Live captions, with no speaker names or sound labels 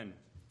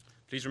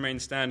Please remain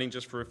standing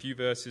just for a few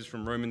verses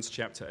from Romans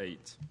chapter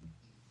 8,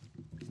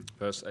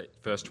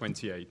 verse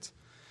 28.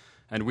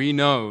 And we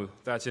know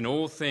that in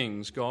all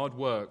things God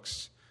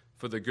works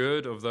for the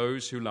good of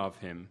those who love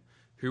him,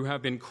 who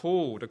have been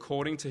called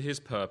according to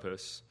his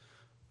purpose.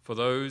 For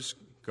those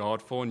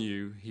God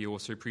foreknew, he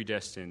also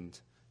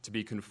predestined to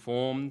be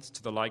conformed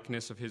to the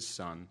likeness of his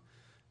Son,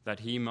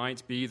 that he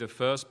might be the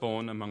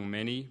firstborn among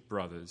many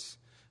brothers.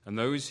 And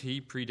those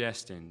he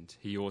predestined,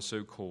 he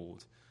also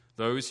called.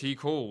 Those he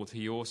called,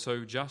 he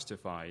also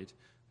justified.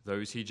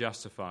 Those he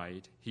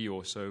justified, he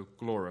also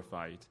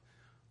glorified.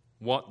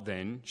 What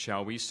then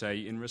shall we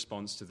say in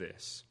response to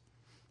this?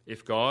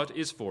 If God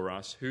is for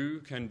us, who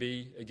can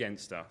be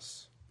against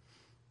us?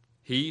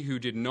 He who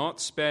did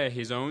not spare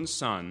his own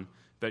Son,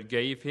 but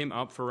gave him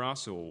up for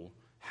us all,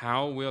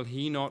 how will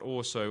he not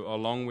also,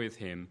 along with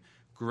him,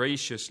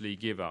 graciously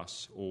give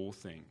us all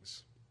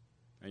things?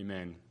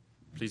 Amen.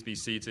 Please be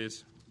seated,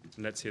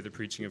 and let's hear the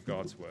preaching of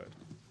God's word.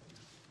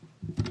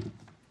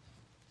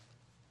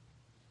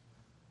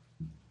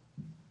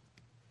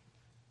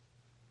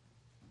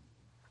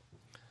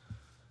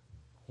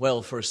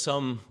 Well, for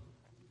several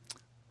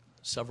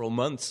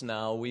months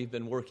now, we've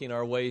been working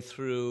our way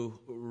through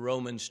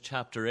Romans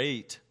chapter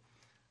 8.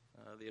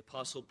 The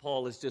Apostle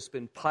Paul has just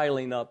been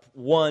piling up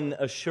one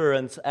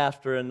assurance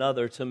after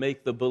another to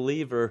make the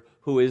believer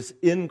who is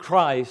in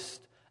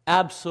Christ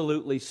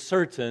absolutely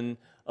certain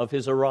of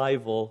his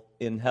arrival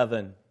in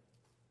heaven.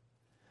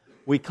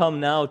 We come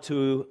now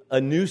to a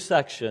new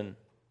section.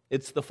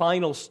 It's the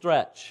final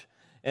stretch,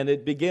 and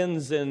it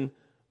begins in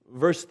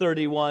verse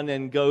 31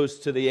 and goes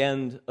to the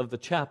end of the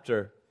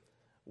chapter,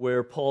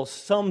 where Paul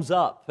sums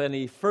up and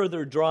he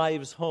further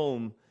drives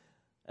home,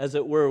 as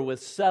it were,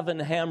 with 7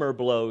 hammer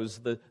blows,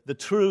 the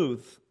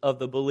truth of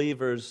the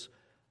believer's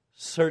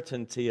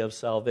certainty of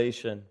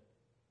salvation.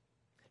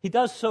 He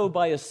does so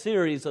by a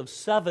series of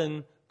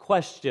 7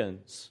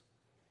 questions.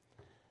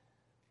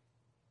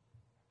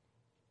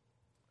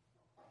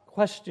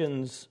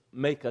 Questions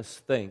make us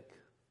think.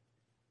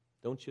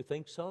 Don't you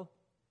think so?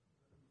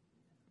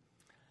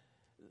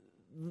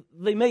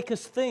 They make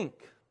us think.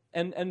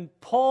 And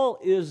Paul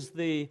is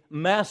the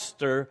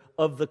master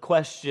of the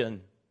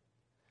question.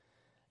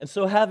 And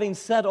so, having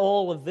said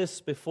all of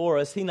this before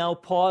us, he now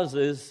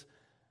pauses,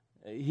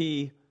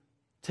 he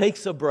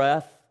takes a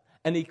breath,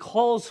 and he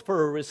calls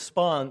for a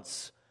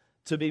response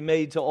to be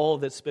made to all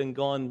that's been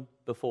gone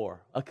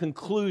before, a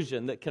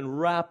conclusion that can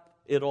wrap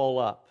it all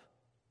up.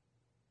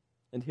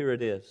 And here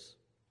it is.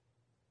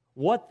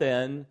 What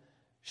then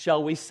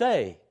shall we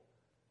say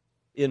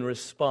in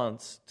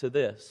response to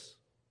this?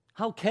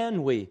 How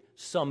can we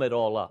sum it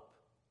all up?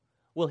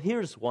 Well,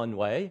 here's one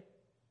way.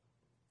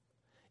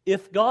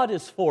 If God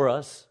is for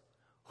us,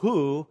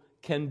 who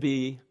can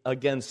be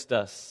against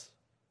us?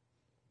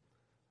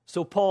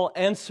 So Paul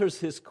answers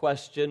his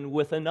question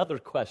with another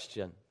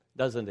question,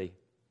 doesn't he?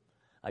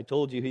 I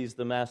told you he's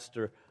the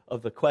master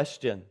of the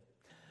question.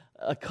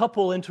 A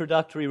couple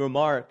introductory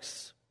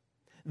remarks.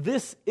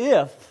 This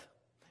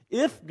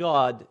if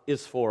God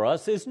is for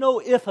us, is no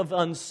if of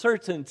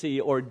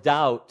uncertainty or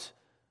doubt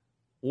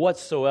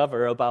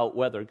whatsoever about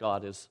whether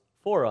God is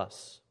for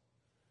us.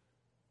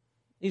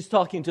 He's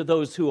talking to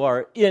those who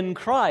are in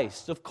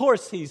Christ. Of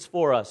course he's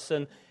for us.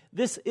 And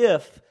this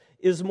if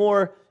is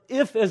more,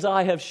 if as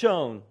I have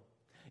shown,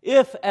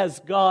 if as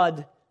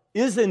God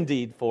is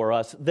indeed for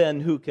us,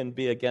 then who can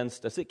be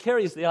against us? It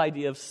carries the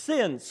idea of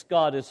since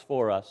God is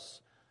for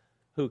us,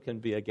 who can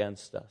be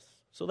against us?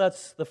 So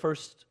that's the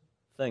first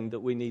thing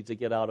that we need to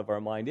get out of our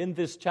mind. In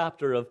this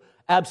chapter of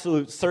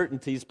absolute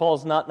certainties,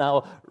 Paul's not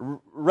now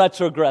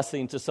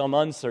retrogressing to some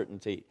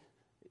uncertainty,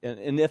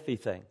 an iffy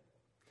thing.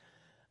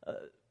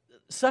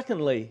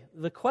 Secondly,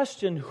 the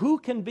question, who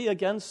can be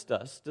against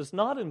us, does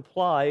not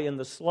imply in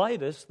the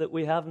slightest that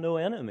we have no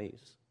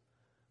enemies,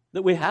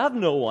 that we have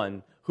no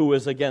one who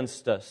is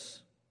against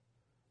us.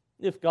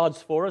 If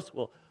God's for us,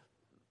 well,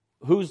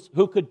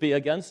 who could be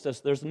against us?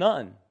 There's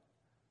none.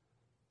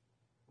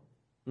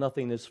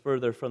 Nothing is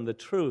further from the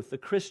truth. The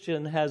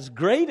Christian has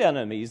great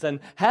enemies and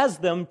has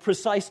them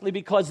precisely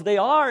because they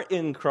are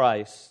in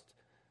Christ.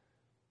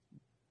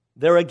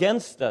 They're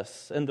against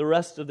us, and the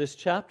rest of this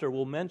chapter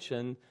will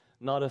mention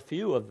not a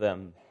few of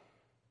them.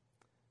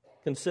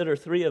 Consider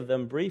 3 of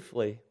them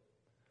briefly.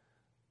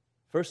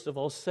 First of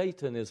all,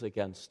 Satan is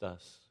against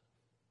us.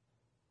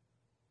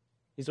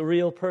 He's a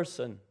real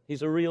person.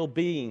 He's a real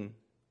being.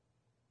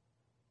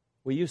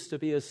 We used to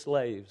be his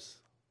slaves.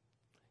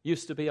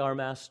 Used to be our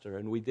master,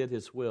 and we did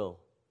his will,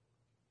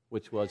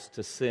 which was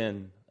to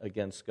sin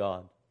against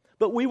God.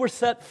 But we were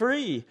set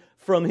free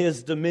from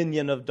his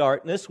dominion of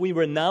darkness. We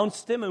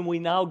renounced him, and we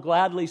now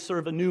gladly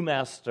serve a new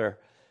master,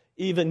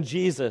 even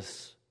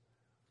Jesus,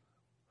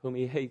 whom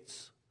he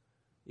hates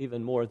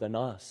even more than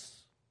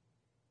us.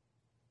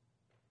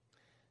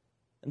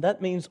 And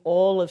that means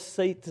all of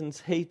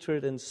Satan's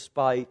hatred and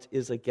spite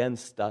is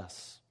against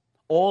us.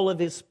 All of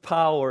his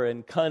power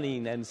and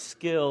cunning and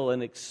skill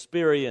and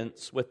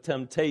experience with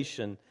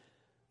temptation,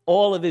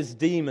 all of his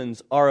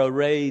demons are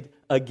arrayed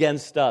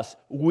against us.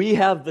 We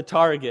have the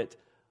target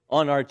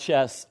on our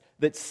chest.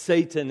 that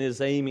Satan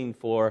is aiming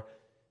for.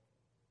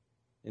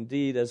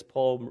 Indeed, as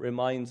Paul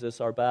reminds us,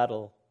 our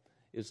battle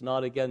is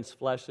not against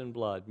flesh and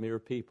blood, mere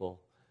people,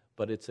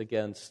 but it's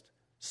against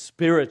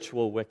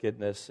spiritual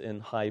wickedness in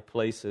high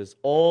places.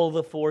 All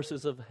the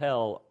forces of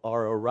hell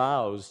are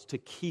aroused to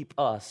keep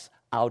us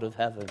out of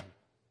heaven.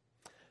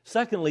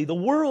 Secondly, the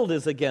world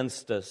is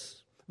against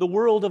us, the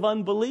world of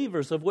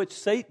unbelievers, of which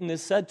Satan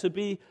is said to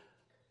be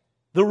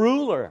the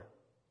ruler,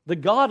 the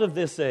god of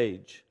this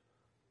age.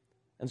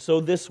 And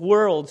so this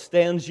world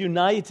stands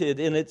united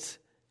in its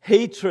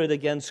hatred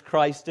against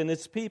Christ and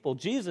its people.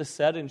 Jesus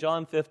said in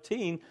John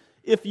 15,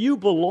 if you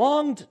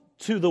belonged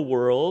to the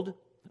world,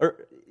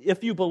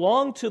 it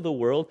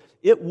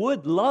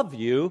would love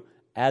you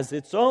as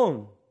its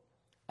own.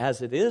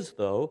 As it is,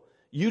 though,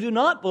 you do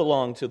not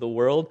belong to the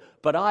world,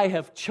 but I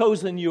have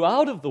chosen you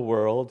out of the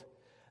world.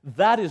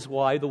 That is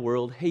why the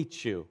world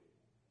hates you.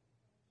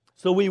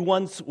 So we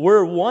once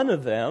were one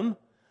of them,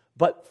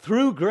 but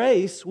through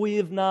grace we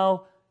have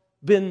now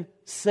been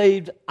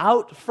saved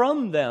out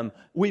from them.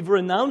 We've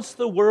renounced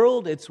the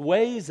world, its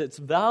ways, its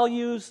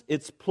values,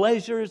 its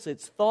pleasures,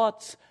 its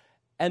thoughts,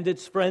 and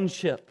its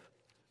friendship.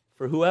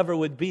 For whoever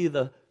would be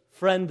the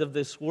friend of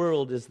this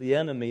world is the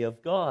enemy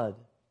of God.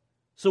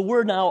 So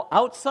we're now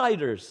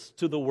outsiders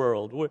to the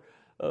world.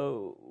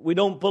 We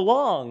don't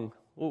belong.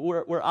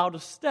 We're out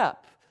of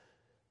step.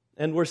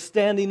 And we're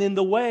standing in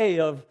the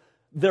way of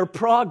their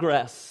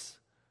progress,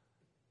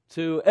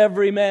 to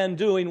every man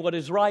doing what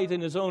is right in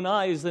his own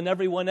eyes and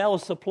everyone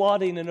else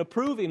applauding and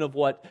approving of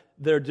what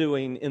they're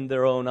doing in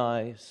their own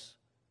eyes.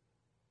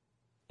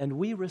 And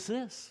we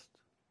resist.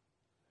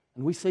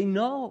 And we say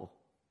no.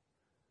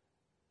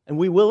 And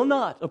we will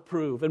not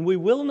approve, and we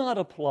will not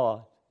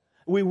applaud.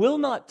 We will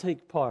not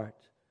take part.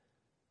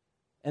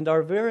 And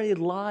our very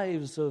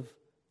lives of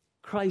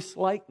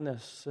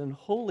Christ-likeness and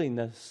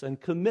holiness and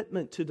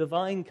commitment to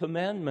divine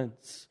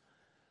commandments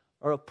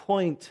are a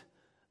point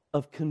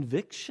of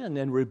conviction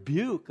and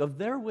rebuke of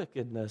their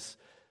wickedness.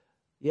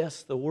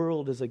 Yes, the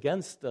world is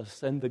against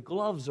us, and the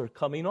gloves are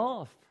coming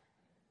off.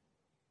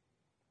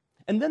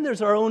 And then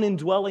there's our own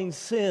indwelling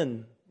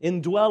sin.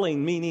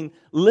 Indwelling, meaning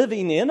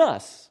living in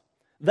us.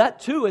 That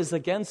too is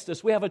against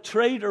us. We have a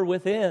traitor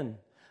within,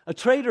 a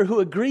traitor who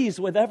agrees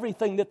with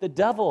everything that the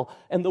devil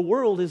and the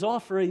world is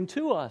offering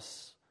to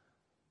us.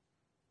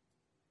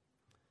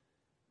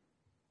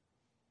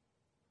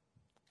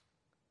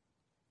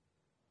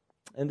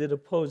 And it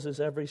opposes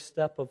every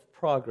step of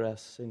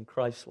progress in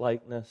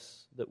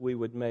Christ-likeness that we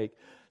would make.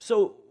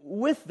 So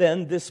with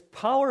then this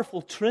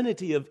powerful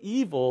trinity of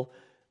evil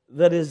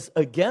that is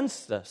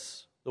against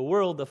us, the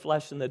world, the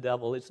flesh, and the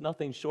devil, it's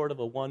nothing short of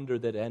a wonder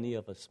that any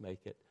of us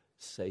make it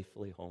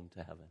safely home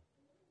to heaven.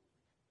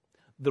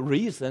 The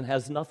reason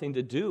has nothing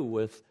to do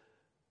with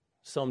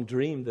some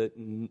dream that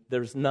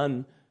there's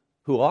none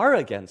who are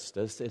against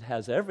us. It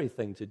has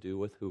everything to do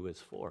with who is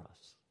for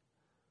us.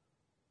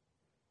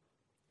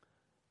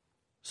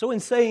 So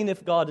in saying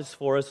if God is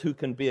for us, who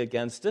can be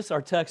against us?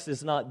 Our text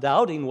is not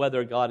doubting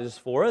whether God is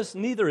for us,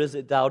 neither is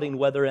it doubting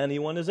whether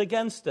anyone is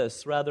against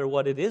us. Rather,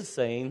 what it is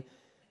saying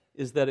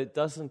is that it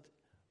doesn't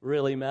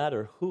really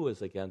matter who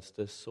is against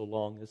us so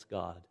long as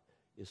God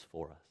is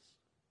for us.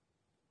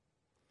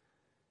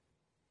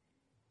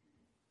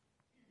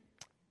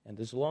 And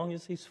as long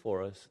as He's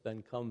for us,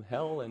 then come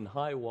hell and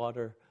high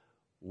water,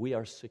 we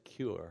are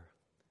secure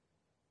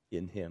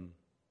in Him.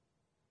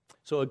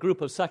 So a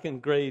group of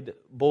second grade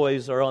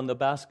boys are on the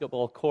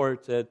basketball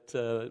court at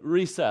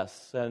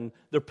recess, and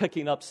they're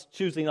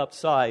choosing up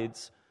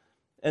sides,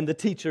 and the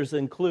teacher's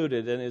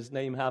included, and his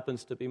name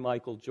happens to be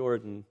Michael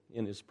Jordan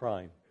in his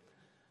prime.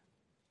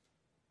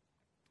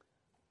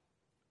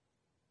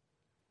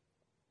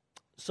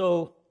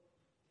 So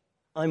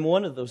I'm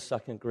one of those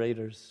second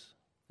graders,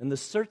 and the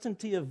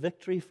certainty of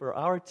victory for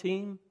our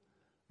team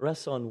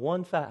rests on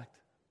one fact: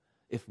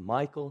 if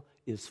Michael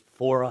is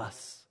for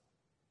us.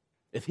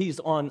 If he's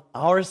on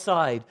our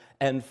side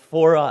and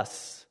for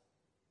us,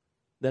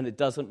 then it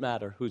doesn't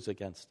matter who's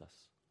against us.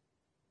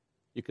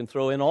 You can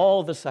throw in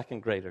all the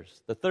second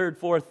graders, the third,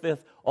 fourth,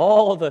 fifth,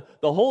 all the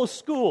whole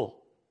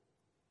school.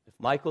 If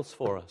Michael's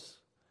for us,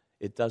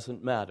 it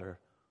doesn't matter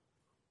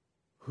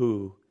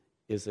who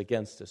is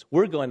against us.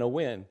 We're going to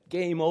win.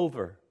 Game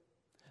over.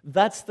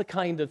 That's the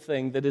kind of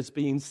thing that is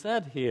being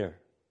said here.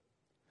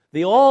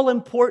 The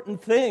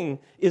all-important thing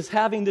is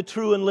having the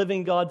true and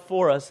living God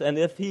for us. And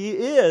if He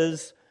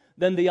is,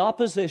 then the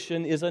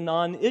opposition is a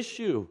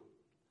non-issue,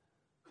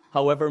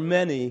 however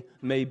many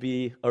may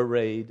be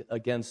arrayed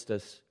against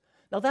us.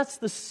 Now that's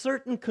the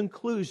certain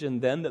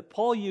conclusion then that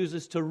Paul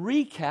uses to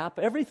recap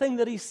everything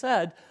that he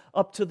said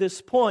up to this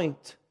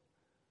point.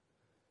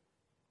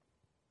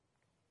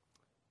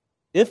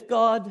 If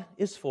God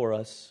is for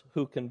us,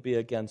 who can be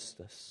against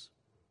us?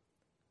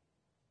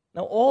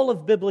 Now all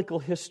of biblical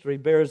history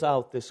bears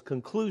out this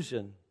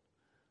conclusion.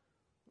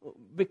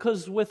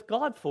 Because with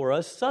God for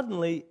us,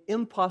 suddenly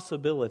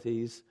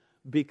impossibilities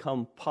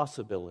become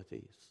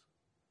possibilities,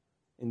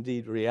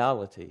 indeed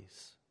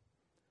realities.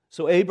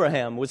 So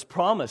Abraham was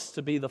promised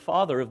to be the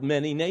father of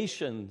many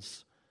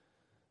nations.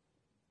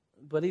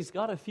 but he's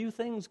got a few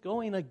things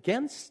going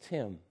against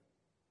him,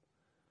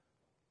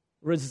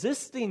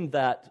 resisting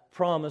that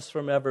promise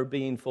from ever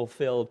being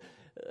fulfilled.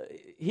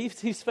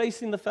 He's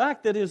facing the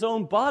fact that his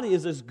own body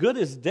is as good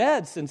as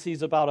dead since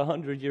he's about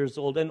 100 years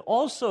old, and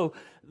also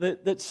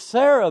that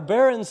Sarah,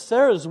 barren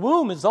Sarah's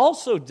womb, is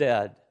also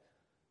dead.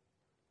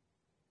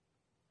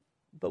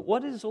 But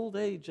what is old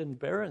age and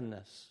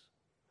barrenness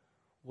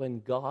when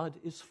God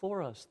is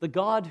for us? The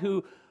God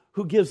who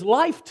gives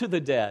life to the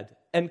dead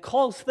and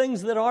calls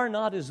things that are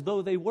not as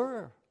though they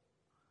were.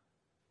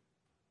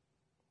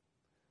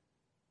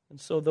 And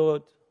so though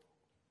it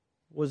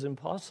was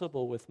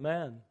impossible with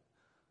man,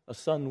 a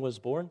son was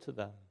born to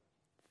them,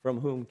 from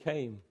whom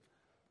came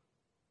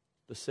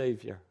the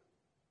Savior.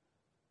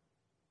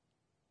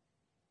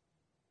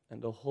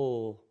 And a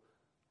whole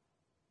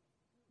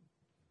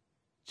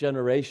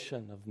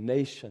generation of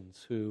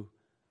nations who,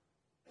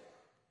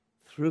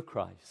 through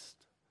Christ,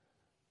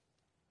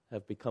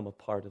 have become a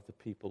part of the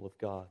people of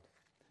God.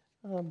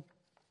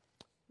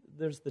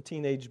 There's the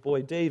teenage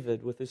boy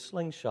David with his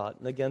slingshot,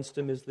 and against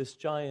him is this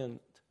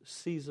giant,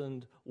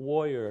 seasoned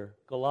warrior,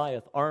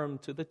 Goliath,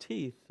 armed to the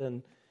teeth.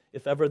 And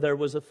if ever there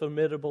was a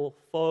formidable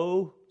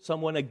foe,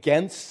 someone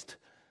against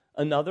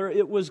another,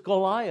 it was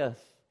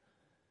Goliath.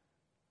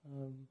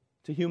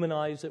 To human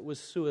eyes, it was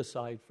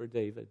suicide for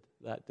David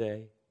that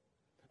day.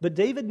 But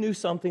David knew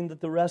something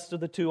that the rest of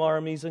the two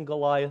armies and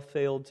Goliath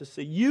failed to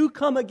see. You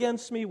come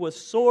against me with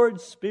sword,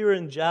 spear,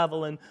 and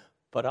javelin,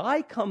 but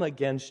I come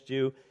against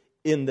you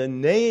in the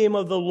name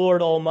of the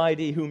Lord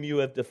Almighty, whom you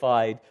have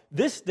defied.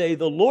 This day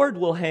the Lord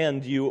will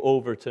hand you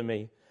over to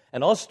me,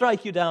 and I'll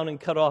strike you down and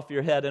cut off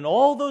your head. And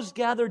all those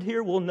gathered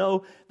here will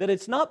know that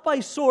it's not by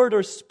sword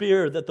or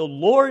spear that the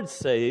Lord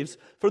saves,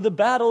 for the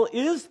battle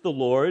is the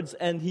Lord's,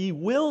 and He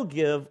will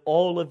give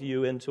all of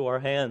you into our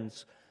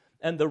hands.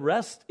 And the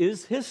rest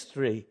is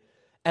history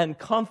and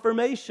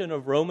confirmation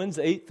of Romans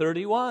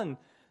 8:31,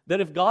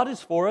 that if God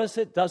is for us,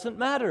 it doesn't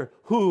matter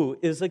who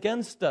is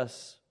against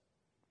us.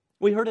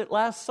 We heard it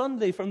last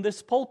Sunday from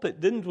this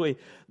pulpit, didn't we?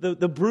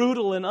 The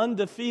brutal and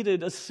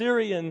undefeated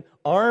Assyrian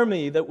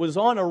army that was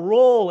on a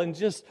roll and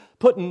just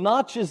putting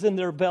notches in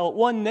their belt.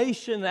 One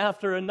nation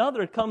after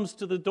another comes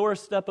to the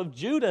doorstep of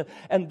Judah,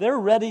 and they're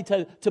ready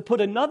to put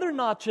another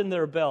notch in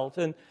their belt.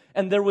 And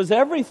there was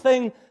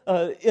everything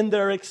in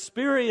their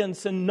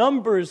experience and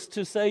numbers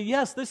to say,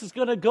 yes, this is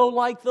going to go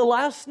like the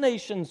last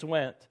nations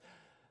went.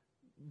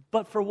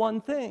 But for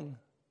one thing,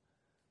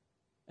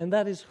 and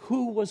that is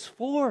who was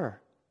for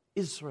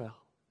Israel.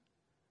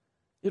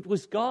 It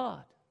was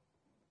God.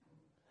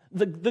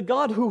 The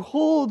God who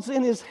holds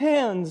in His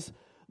hands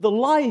the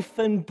life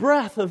and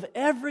breath of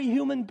every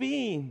human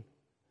being.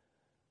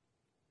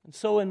 And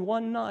so in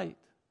one night,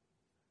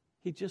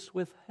 He just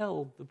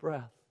withheld the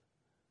breath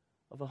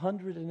of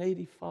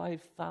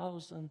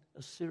 185,000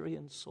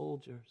 Assyrian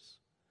soldiers.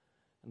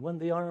 And when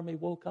the army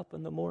woke up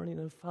in the morning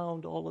and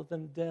found all of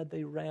them dead,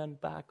 they ran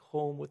back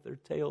home with their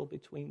tail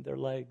between their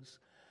legs.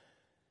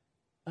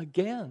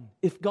 Again,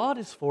 if God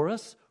is for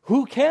us,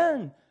 who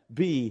can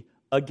be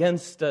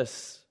against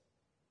us?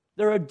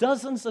 There are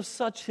dozens of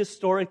such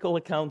historical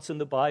accounts in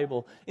the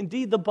Bible.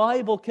 Indeed, the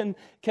Bible can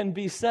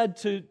be said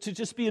to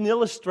just be an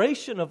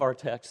illustration of our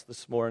text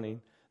this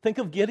morning. Think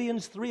of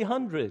Gideon's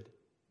 300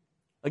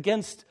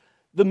 against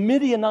the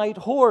Midianite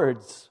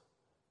hordes.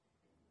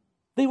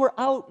 They were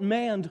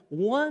outmanned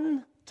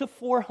 1 to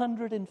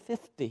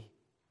 450.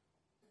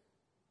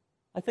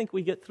 I think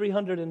we get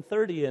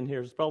 330 in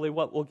here is probably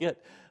what we'll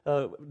get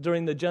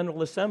during the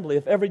General Assembly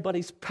if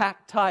everybody's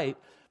packed tight.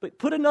 But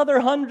put another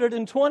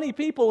 120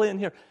 people in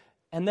here,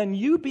 and then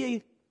you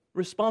be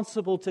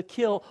responsible to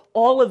kill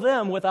all of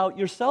them without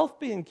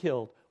yourself being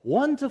killed.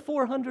 1 to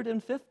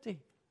 450.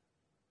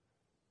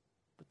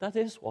 But that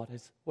is what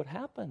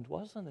happened,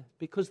 wasn't it?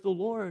 Because the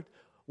Lord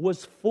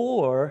was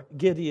for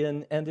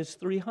Gideon and his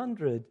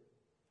 300.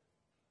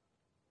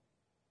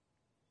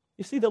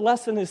 You see, the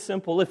lesson is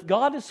simple. If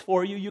God is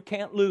for you, you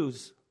can't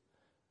lose.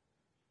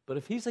 But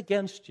if He's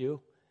against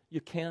you,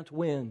 you can't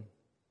win.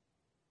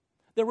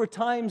 There were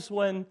times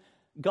when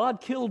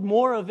God killed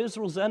more of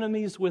Israel's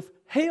enemies with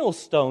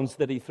hailstones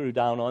that He threw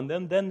down on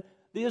them than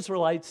the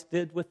Israelites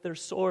did with their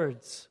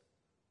swords.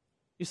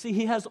 You see,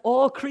 He has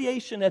all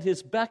creation at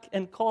His beck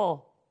and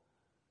call.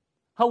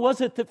 How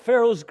was it that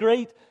Pharaoh's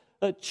great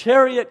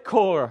chariot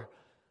corps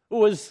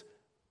was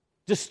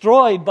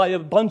destroyed by a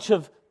bunch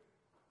of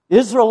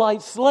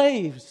Israelite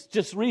slaves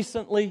just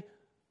recently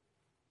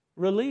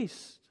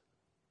released?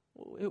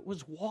 It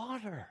was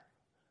water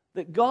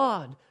that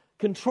God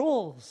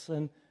controls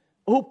and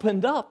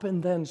opened up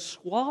and then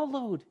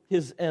swallowed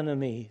His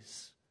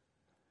enemies.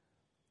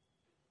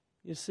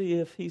 You see,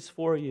 if He's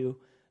for you,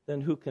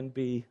 then who can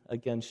be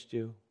against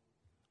you?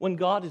 When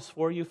God is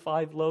for you,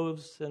 5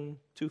 loaves and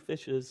 2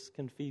 fishes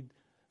can feed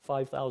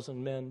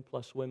 5,000 men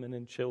plus women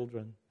and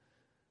children.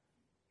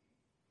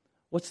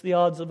 What's the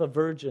odds of a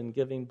virgin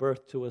giving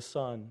birth to a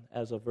son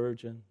as a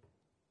virgin?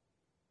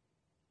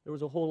 There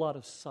was a whole lot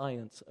of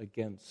science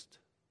against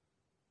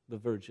the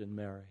Virgin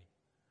Mary.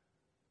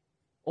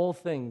 all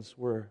things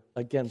were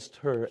against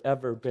her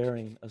ever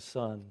bearing a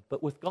son.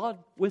 But with God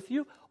with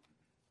you,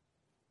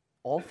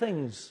 all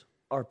things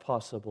are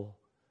possible.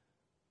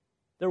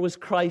 There was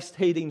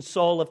Christ-hating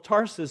Saul of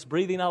Tarsus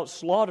breathing out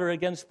slaughter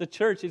against the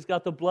church. He's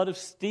got the blood of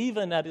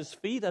Stephen at his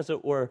feet, as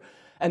it were,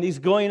 and he's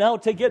going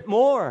out to get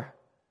more.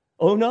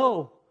 Oh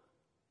no.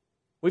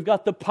 We've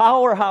got the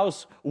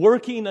powerhouse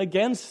working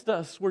against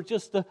us. We're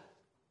just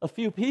a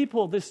few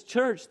people, this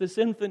church, this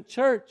infant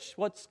church.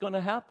 What's going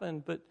to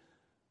happen? But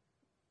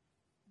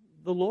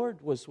the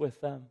Lord was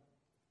with them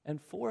and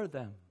for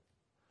them.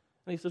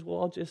 And he says,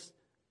 well, I'll just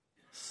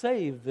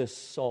save this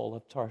Saul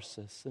of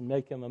Tarsus and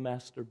make him a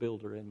master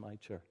builder in my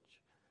church.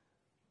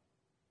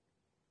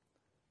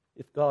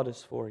 If God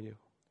is for you,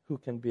 who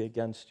can be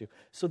against you?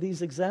 So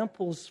these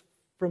examples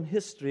from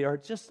history are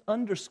just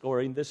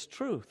underscoring this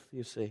truth,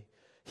 you see.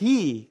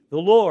 He, the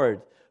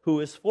Lord, who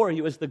is for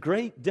you, is the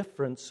great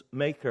difference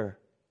maker.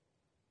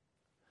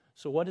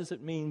 So what does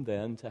it mean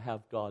then to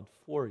have God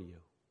for you?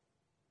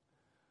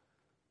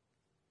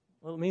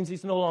 Well, it means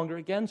He's no longer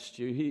against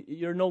you.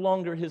 You're no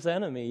longer His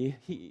enemy.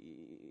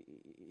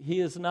 He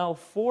is now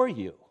for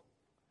you.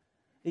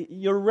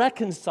 You're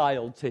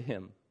reconciled to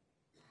Him.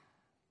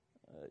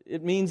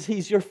 It means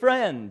He's your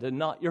friend and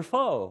not your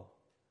foe.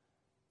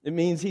 It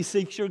means He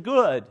seeks your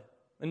good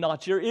and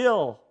not your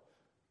ill.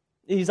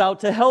 He's out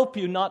to help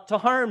you, not to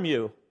harm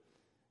you.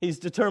 He's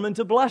determined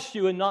to bless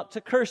you and not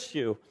to curse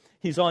you.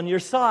 He's on your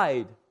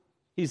side.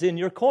 He's in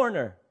your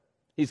corner.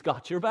 He's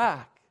got your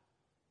back.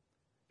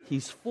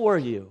 He's for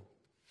you.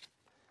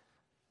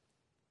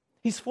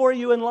 He's for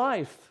you in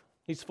life.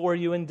 He's for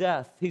you in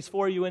death. He's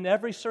for you in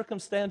every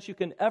circumstance you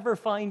can ever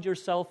find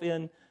yourself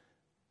in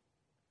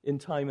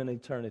time and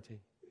eternity.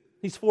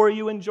 He's for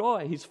you in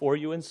joy. He's for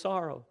you in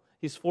sorrow.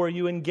 He's for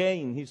you in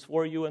gain. He's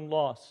for you in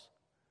loss.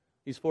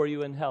 He's for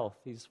you in health.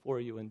 He's for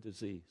you in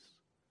disease.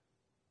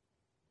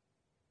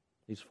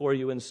 He's for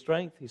you in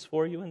strength. He's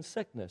for you in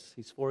sickness.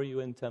 He's for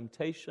you in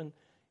temptation.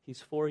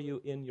 He's for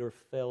you in your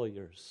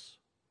failures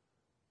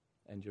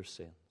and your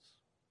sins.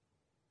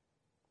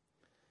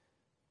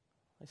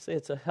 I say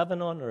it's a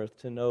heaven on earth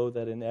to know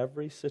that in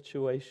every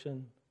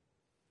situation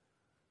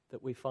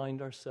that we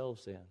find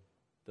ourselves in,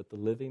 that the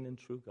living and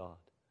true God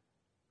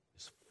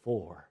is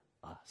for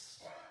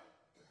us.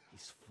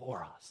 He's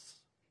for us.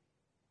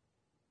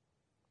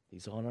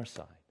 He's on our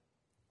side.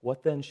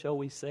 What then shall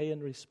we say in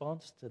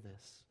response to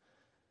this?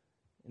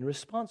 In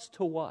response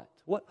to what?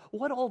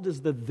 What all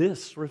does the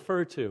this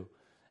refer to?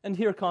 And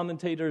here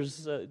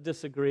commentators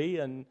disagree,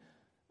 and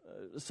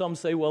some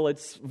say, well,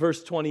 it's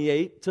verse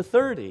 28 to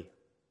 30,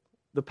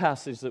 the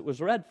passage that was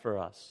read for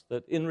us,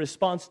 that in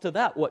response to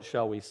that, what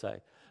shall we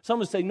say? Some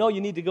would say, no,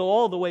 you need to go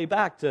all the way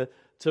back to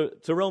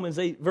Romans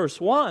 8,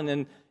 verse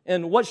 1,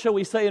 and what shall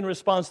we say in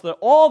response to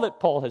all that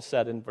Paul has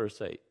said in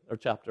verse 8, or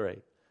chapter 8?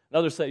 And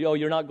others say, oh,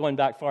 you're not going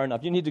back far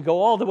enough. You need to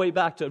go all the way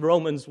back to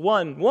Romans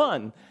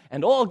 1:1,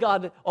 and all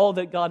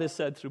that God has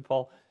said through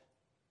Paul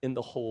in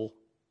the whole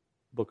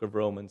book of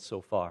Romans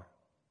so far.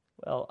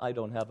 Well, I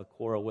don't have a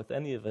quarrel with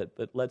any of it,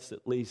 but let's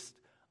at least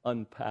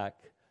unpack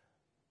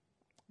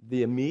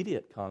the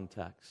immediate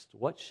context.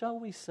 What shall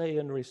we say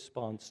in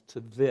response to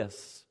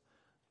this?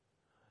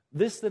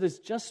 This that has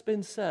just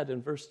been said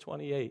in verse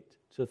 28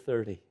 to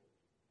 30.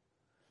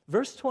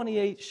 Verse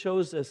 28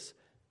 shows us,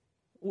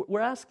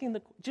 we're asking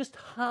just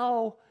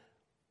how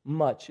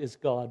much is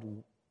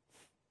God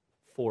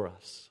for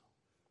us?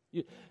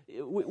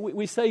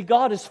 We say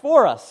God is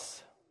for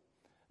us.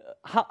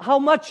 How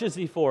much is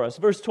He for us?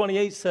 Verse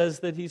 28 says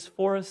that He's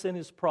for us in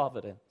His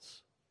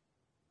providence.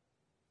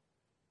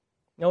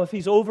 Now, if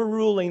He's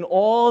overruling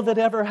all that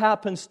ever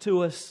happens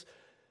to us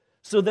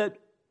so that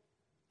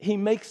He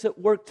makes it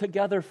work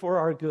together for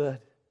our good,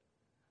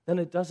 then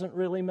it doesn't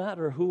really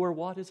matter who or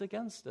what is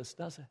against us,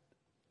 does it?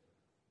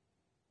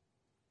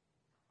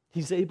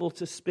 He's able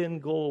to spin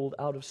gold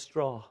out of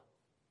straw.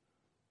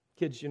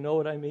 Kids, you know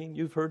what I mean?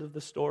 You've heard of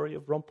the story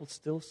of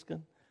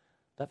Rumpelstiltskin,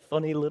 that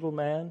funny little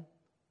man.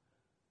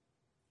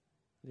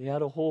 He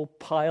had a whole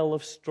pile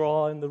of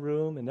straw in the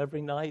room, and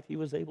every night he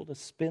was able to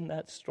spin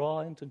that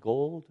straw into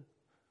gold.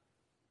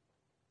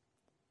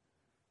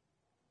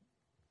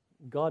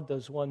 God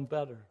does one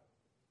better.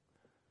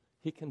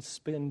 He can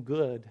spin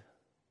good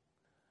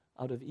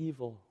out of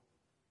evil.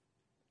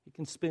 He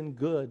can spin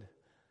good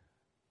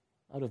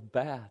out of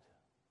bad.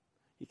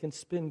 He can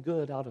spin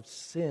good out of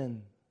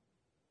sin.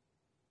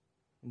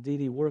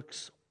 Indeed, He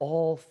works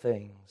all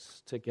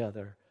things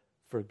together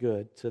for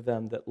good to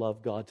them that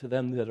love God, to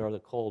them that are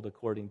called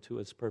according to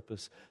His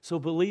purpose. So,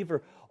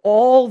 believer,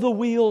 all the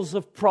wheels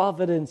of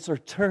providence are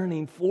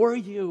turning for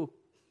you.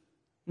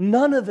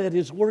 None of it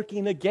is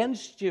working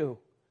against you.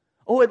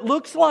 Oh, it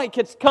looks like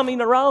it's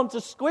coming around to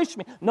squish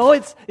me. No,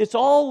 it's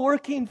all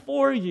working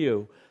for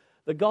you.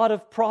 The God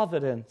of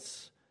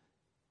providence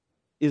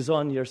is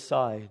on your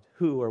side.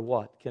 Who or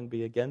what can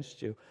be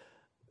against you?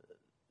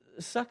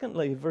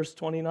 Secondly, verse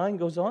 29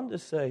 goes on to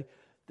say,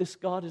 this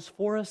God is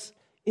for us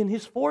in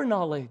His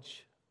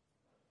foreknowledge.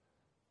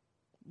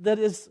 That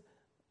is,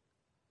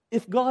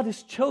 if God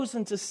has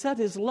chosen to set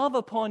His love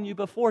upon you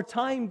before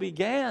time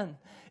began,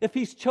 if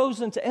He's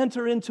chosen to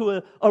enter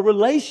into a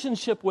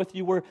relationship with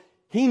you where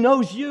He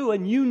knows you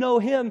and you know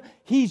Him,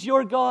 He's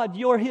your God,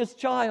 you're His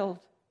child.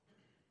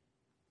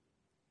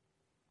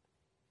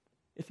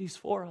 If He's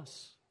for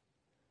us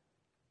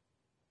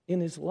in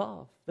His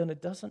love, then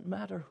it doesn't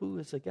matter who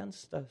is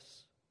against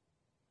us.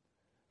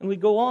 And we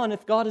go on,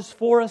 if God is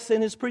for us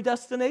in His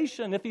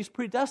predestination, if He's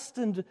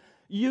predestined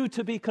you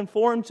to be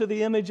conformed to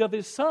the image of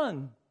His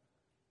Son,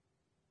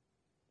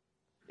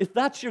 if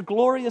that's your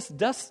glorious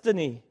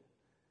destiny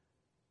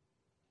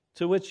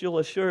to which you'll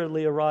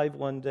assuredly arrive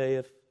one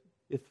day,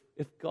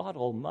 if God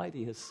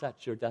Almighty has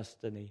set your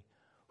destiny,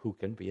 who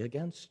can be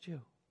against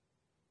you?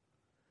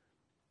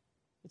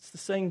 It's the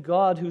same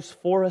God who's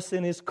for us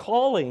in His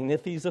calling.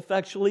 If He's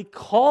effectually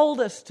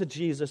called us to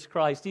Jesus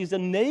Christ, He's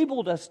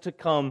enabled us to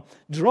come,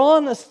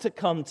 drawn us to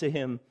come to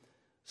Him,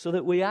 so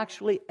that we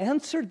actually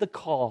answered the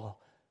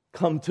call,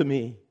 come to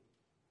me,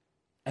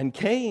 and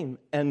came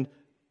and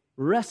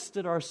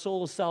rested our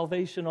soul's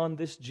salvation on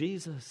this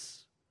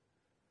Jesus,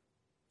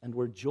 and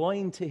we're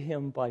joined to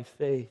Him by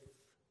faith,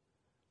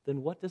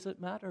 then what does it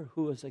matter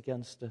who is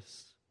against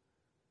us?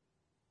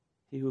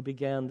 He who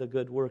began the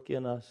good work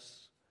in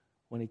us,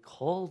 when He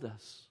called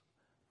us,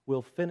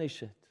 will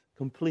finish it,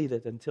 complete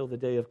it until the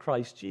day of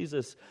Christ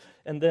Jesus.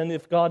 And then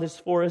if God is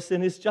for us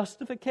in His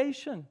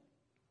justification,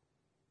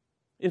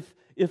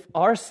 if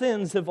our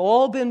sins have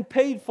all been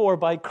paid for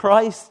by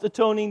Christ's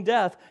atoning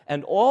death,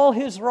 and all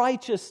His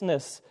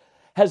righteousness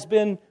has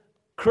been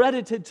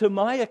credited to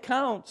my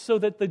account, so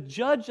that the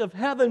judge of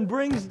heaven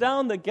brings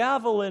down the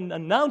gavel and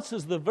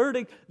announces the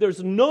verdict,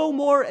 there's no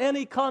more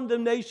any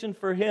condemnation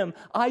for him.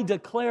 I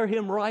declare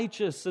him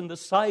righteous in the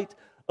sight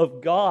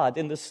of God,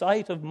 in the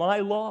sight of my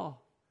law.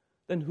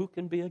 Then who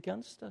can be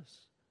against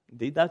us?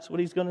 Indeed, that's what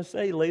he's going to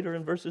say later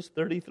in verses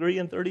 33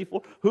 and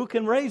 34. Who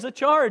can raise a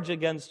charge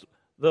against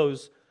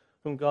those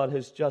whom God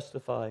has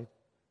justified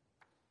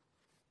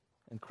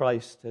and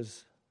Christ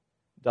has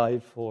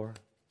died for?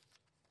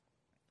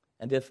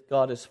 And if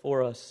God is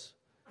for us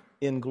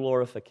in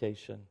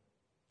glorification,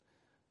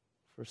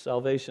 for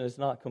salvation is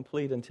not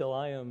complete until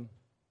I am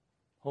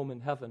home in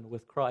heaven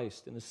with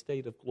Christ in a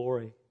state of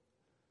glory,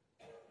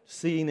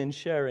 seeing and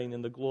sharing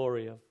in the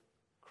glory of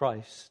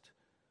Christ,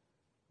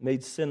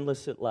 made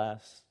sinless at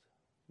last,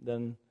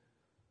 then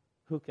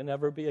who can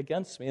ever be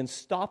against me and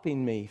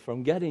stopping me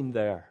from getting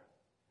there?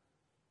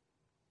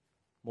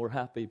 More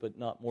happy but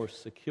not more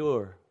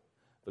secure,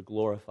 the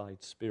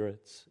glorified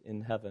spirits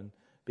in heaven,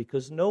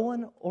 because no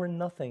one or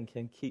nothing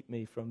can keep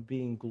me from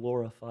being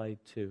glorified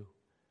too.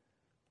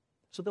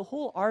 So the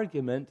whole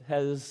argument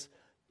has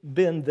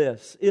been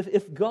this.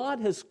 If God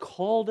has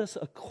called us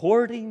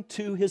according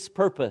to His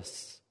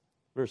purpose,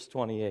 verse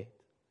 28,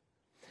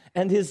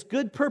 and His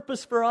good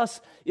purpose for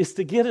us is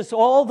to get us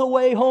all the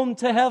way home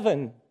to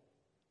heaven,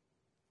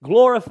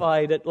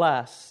 glorified at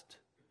last,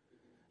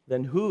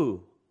 then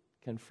who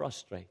can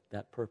frustrate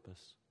that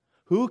purpose?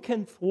 Who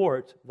can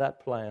thwart that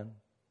plan?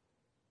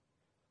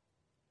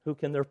 Who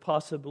can there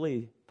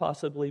possibly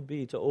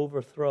be to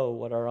overthrow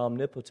what our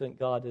omnipotent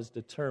God is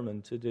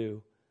determined to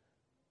do?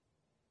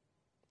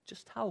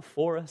 Just how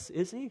for us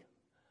is He?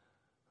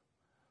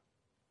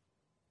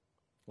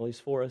 Well, He's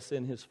for us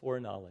in His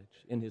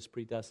foreknowledge, in His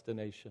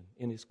predestination,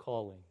 in His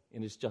calling,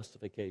 in His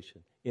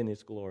justification, in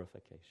His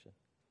glorification.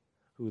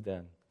 Who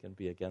then can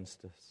be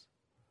against us?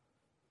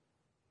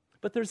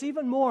 But there's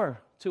even more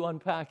to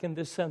unpack in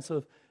this sense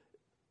of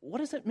what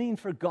does it mean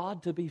for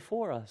God to be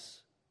for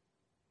us?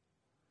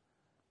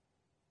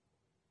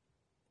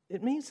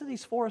 It means that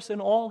He's for us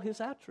in all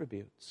His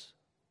attributes.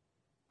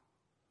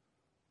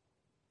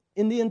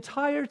 In the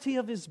entirety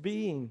of His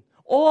being,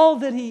 all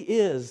that He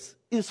is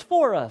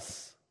for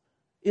us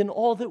in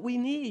all that we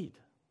need.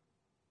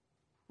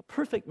 A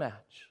perfect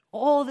match.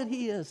 All that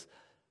He is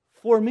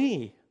for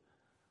me,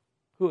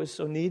 who is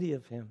so needy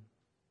of Him.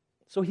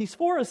 So He's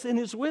for us in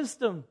His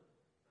wisdom.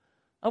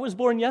 I was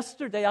born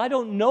yesterday. I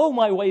don't know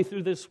my way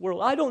through this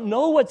world. I don't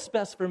know what's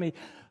best for me.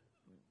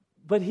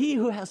 But He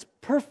who has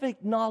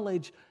perfect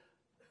knowledge,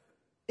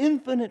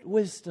 infinite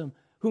wisdom,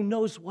 who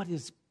knows what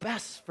is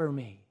best for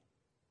me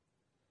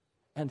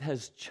and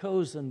has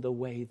chosen the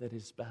way that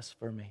is best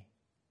for me.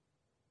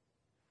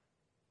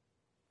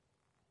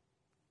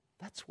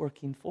 That's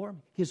working for me.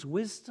 His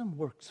wisdom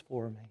works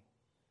for me.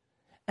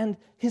 And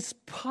His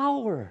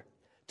power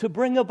to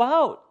bring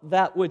about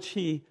that which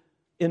He,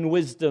 in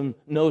wisdom,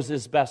 knows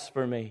is best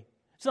for me.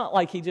 It's not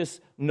like He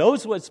just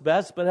knows what's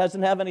best but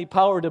doesn't have any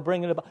power to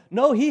bring it about.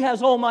 No, He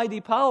has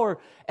almighty power,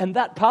 and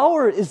that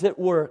power is at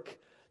work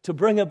to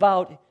bring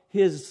about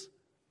His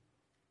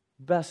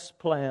best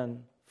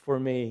plan for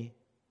me.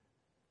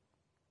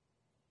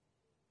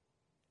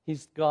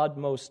 He's God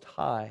Most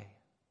High,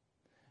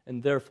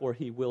 and therefore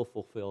He will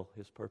fulfill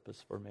His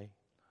purpose for me.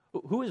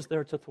 Who is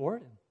there to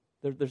thwart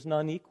Him? There's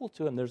none equal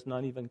to Him. There's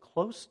none even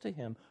close to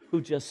Him, who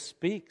just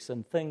speaks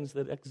and things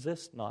that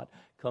exist not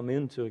come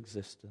into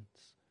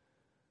existence.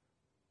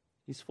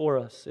 He's for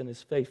us in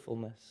His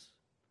faithfulness.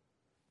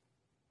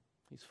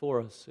 He's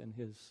for us in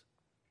His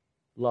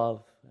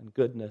love and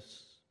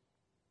goodness,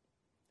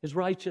 His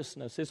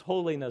righteousness, His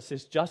holiness,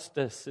 His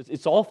justice.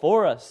 It's all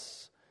for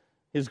us.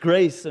 His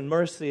grace and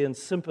mercy and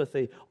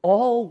sympathy,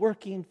 all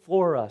working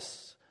for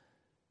us.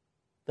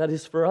 That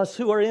is, for us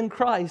who are in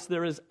Christ,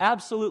 there is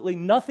absolutely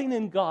nothing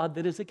in God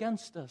that is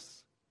against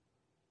us.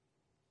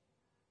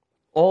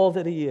 All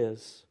that He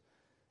is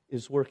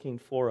working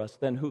for us.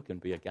 Then who can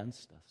be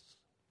against us?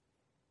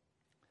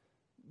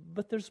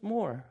 But there's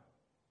more.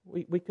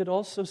 We could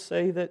also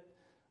say that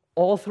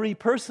all three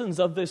persons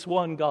of this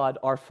one God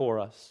are for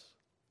us.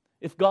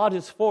 If God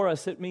is for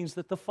us, it means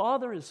that the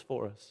Father is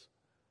for us.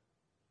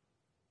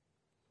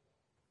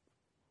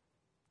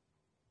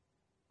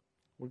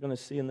 We're going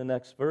to see in the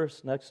next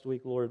verse, next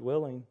week, Lord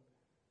willing,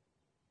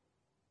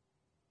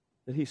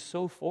 that He's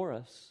so for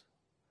us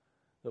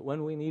that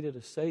when we needed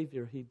a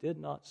Savior, He did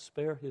not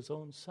spare His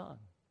own Son,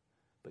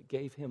 but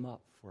gave Him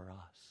up for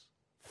us.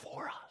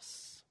 For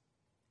us.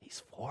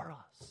 He's for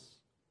us.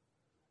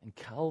 And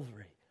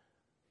Calvary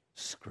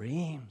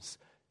screams,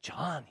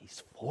 John,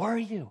 He's for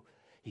you.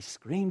 He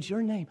screams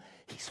your name.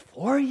 He's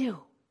for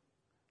you.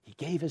 He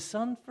gave His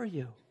Son for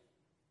you.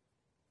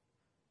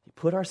 He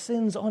put our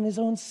sins on His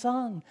own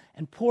Son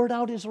and poured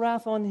out His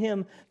wrath on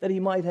Him that He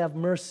might have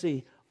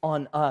mercy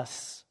on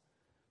us.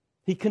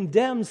 He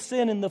condemned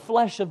sin in the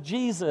flesh of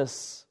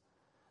Jesus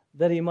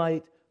that He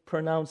might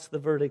pronounce the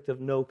verdict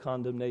of no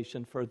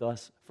condemnation for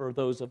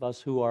those of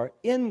us who are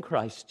in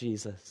Christ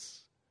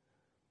Jesus.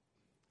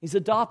 He's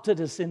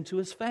adopted us into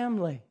His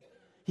family.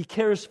 He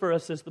cares for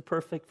us as the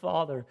perfect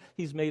Father.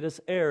 He's made us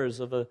heirs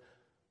of a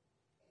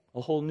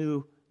whole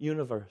new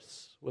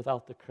universe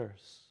without the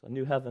curse, a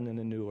new heaven and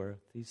a new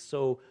earth. He's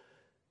so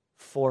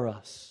for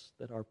us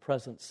that our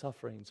present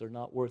sufferings are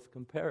not worth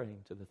comparing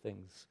to the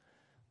things,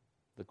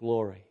 the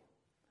glory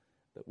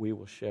that we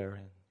will share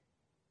in.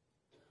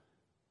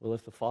 Well,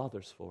 if the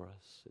Father's for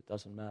us, it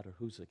doesn't matter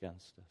who's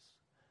against us.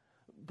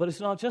 But it's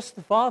not just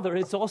the Father,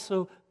 it's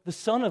also the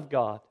Son of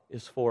God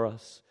is for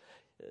us.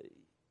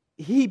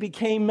 He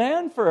became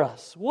man for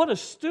us. What a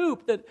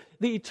stoop that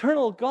the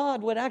eternal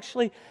God would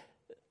actually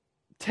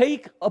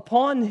take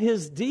upon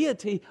His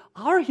deity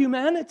our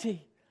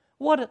humanity.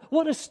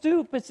 What a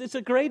stoop. It's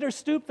a greater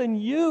stoop than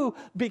you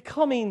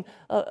becoming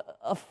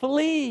a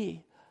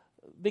flea,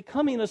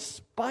 becoming a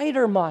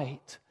spider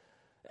mite.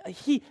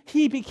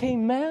 He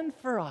became man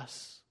for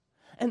us.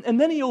 And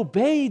then He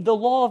obeyed the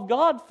law of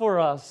God for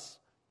us.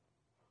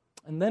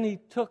 And then He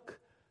took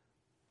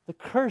the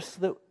curse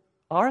that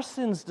our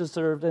sins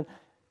deserved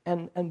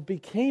and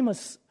became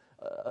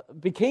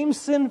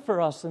sin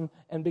for us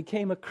and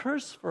became a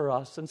curse for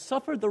us and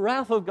suffered the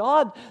wrath of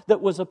God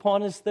that was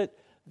upon us that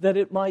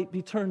it might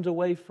be turned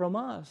away from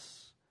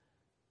us.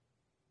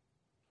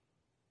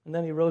 And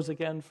then He rose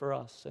again for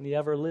us, and He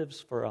ever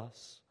lives for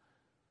us.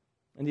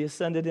 And He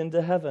ascended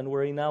into heaven,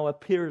 where He now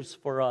appears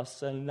for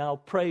us and now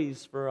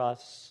prays for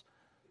us.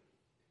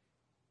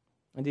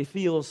 And He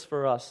feels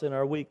for us in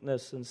our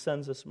weakness and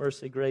sends us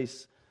mercy,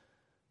 grace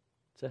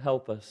to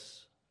help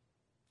us.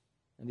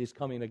 And He's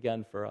coming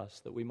again for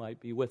us, that we might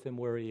be with Him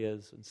where He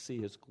is and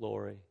see His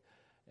glory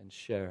and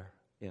share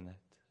in it.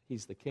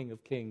 He's the King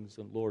of kings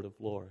and Lord of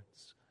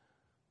lords.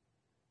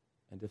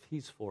 And if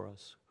He's for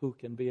us, who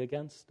can be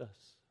against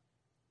us?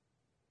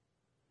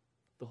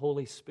 The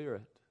Holy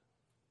Spirit,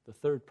 the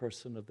third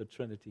person of the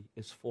Trinity,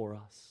 is for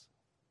us.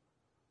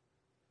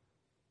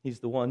 He's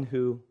the one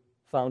who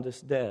found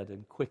us dead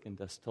and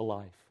quickened us to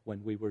life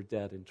when we were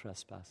dead in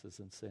trespasses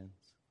and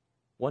sins.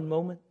 One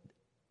moment,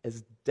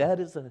 as dead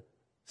as a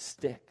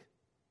stick,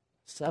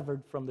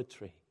 severed from the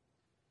tree.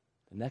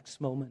 The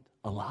next moment,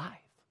 alive.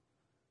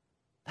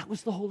 That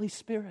was the Holy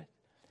Spirit.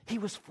 He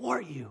was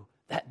for you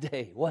that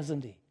day,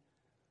 wasn't He?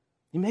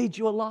 He made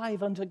you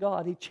alive unto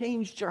God. He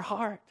changed your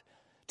heart,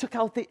 took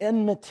out the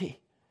enmity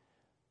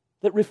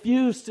that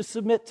refused to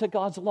submit to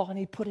God's law, and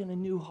He put in a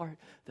new heart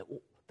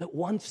that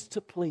wants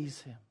to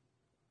please Him,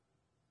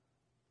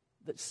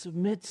 that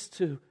submits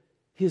to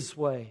His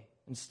way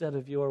instead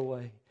of your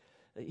way.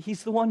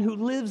 He's the one who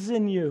lives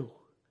in you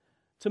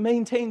to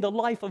maintain the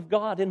life of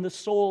God in the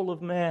soul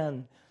of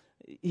man.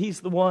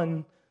 He's the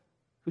one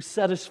who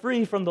set us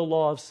free from the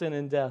law of sin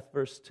and death,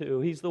 verse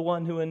 2. He's the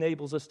one who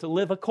enables us to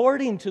live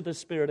according to the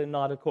Spirit and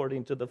not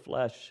according to the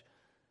flesh,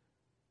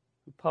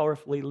 who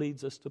powerfully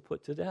leads us to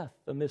put to death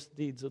the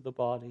misdeeds of the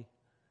body,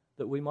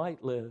 that we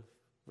might live,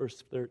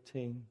 verse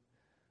 13,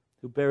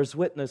 who bears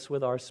witness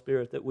with our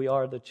spirit that we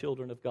are the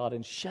children of God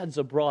and sheds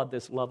abroad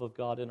this love of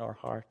God in our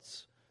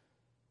hearts.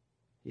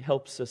 He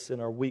helps us in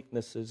our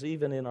weaknesses,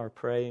 even in our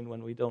praying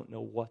when we don't know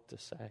what to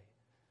say.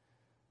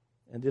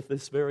 And if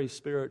this very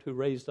Spirit who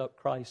raised up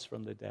Christ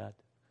from the dead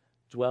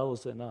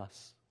dwells in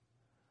us,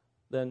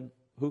 then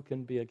who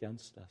can be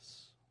against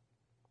us?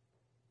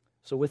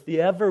 So with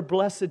the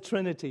ever-blessed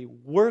Trinity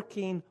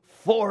working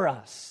for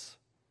us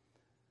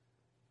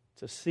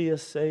to see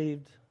us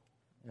saved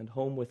and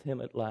home with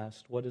Him at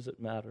last, what does it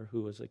matter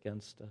who is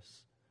against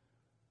us?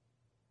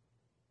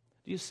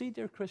 Do you see,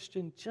 dear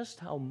Christian,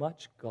 just how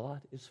much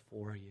God is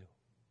for you?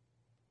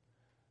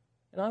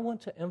 And I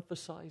want to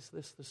emphasize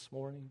this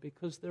morning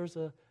because there's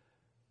a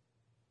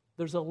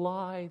There's a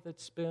lie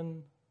that's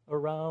been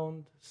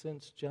around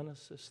since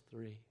Genesis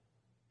 3,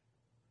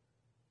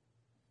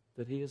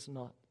 that He is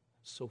not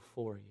so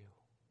for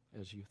you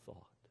as you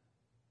thought.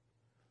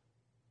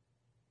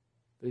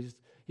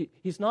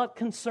 He's not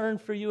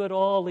concerned for you at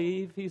all,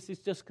 Eve. He's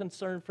just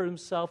concerned for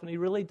Himself, and He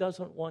really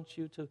doesn't want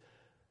you to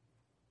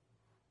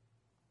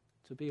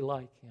be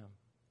like Him.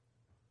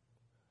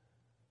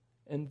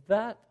 And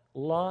that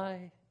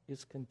lie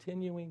is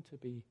continuing to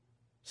be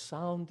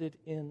sounded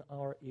in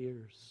our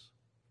ears.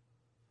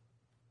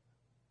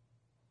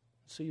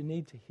 So you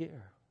need to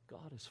hear,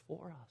 God is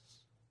for us.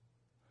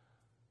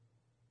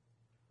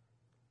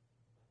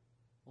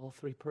 All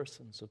three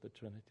persons of the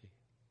Trinity,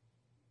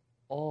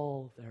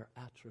 all their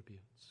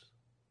attributes,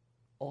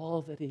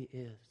 all that He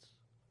is,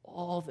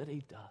 all that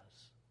He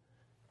does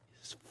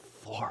is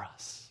for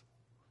us.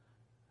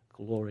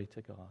 Glory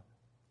to God.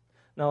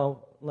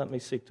 Now, let me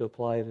seek to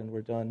apply it and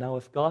we're done. Now,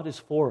 if God is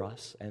for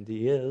us, and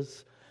He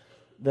is,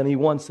 then He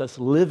wants us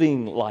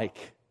living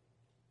like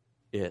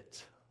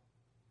it.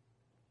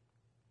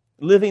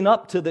 Living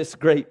up to this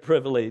great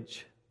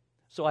privilege.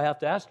 So I have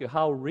to ask you,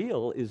 how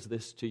real is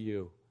this to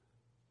you,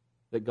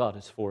 that God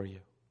is for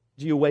you?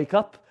 Do you wake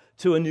up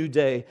to a new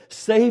day,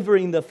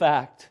 savoring the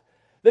fact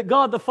that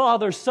God the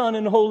Father, Son,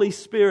 and Holy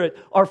Spirit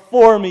are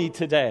for me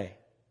today?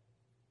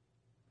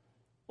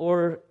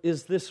 Or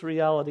is this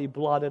reality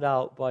blotted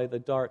out by the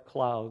dark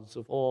clouds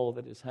of all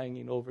that is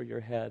hanging over your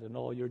head and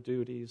all your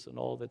duties and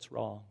all that's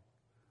wrong?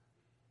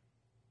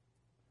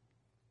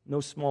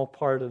 No small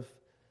part of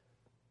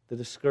the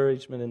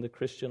discouragement in the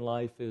Christian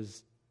life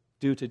is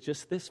due to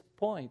just this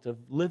point of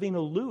living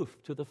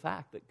aloof to the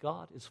fact that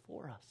God is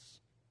for us.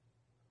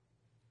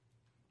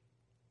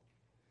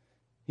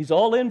 He's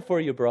all in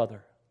for you,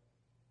 brother.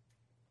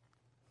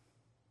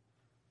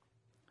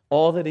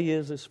 All that He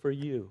is for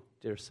you,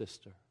 dear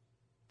sister.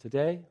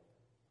 Today,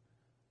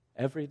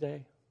 every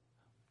day,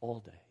 all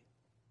day.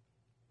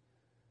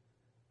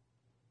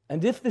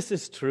 And if this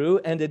is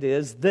true, and it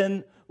is,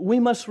 then we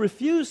must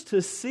refuse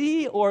to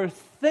see or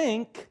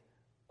think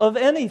of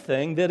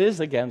anything that is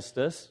against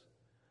us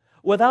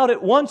without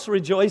at once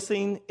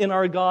rejoicing in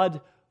our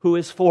God who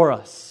is for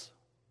us.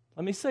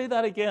 Let me say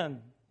that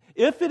again.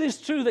 If it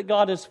is true that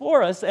God is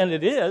for us, and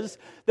it is,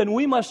 then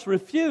we must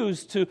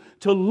refuse to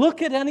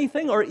look at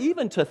anything or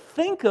even to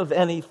think of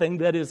anything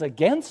that is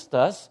against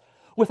us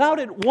without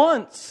at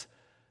once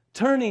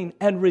turning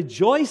and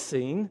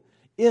rejoicing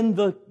in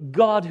the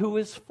God who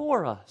is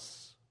for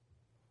us.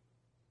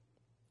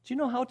 Do you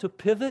know how to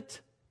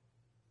pivot?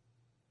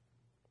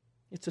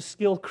 It's a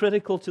skill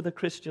critical to the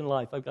Christian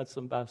life. I've got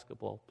some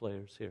basketball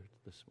players here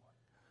this morning.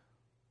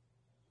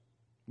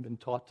 I've been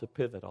taught to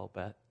pivot, I'll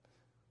bet.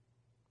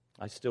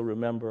 I still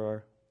remember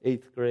our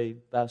 8th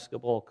grade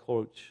basketball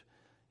coach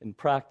in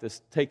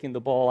practice taking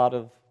the ball out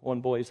of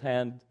one boy's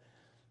hand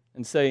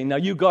and saying, "Now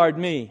you guard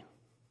me.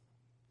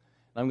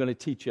 I'm going to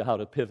teach you how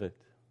to pivot."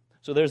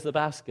 So there's the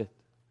basket.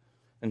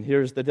 And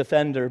here's the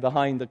defender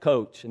behind the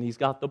coach. And he's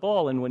got the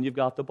ball. And when you've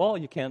got the ball,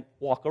 you can't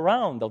walk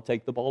around. They'll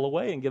take the ball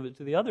away and give it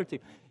to the other team.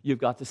 You've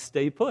got to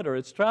stay put or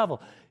it's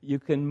travel. You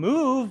can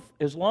move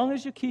as long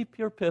as you keep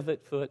your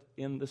pivot foot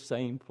in the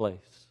same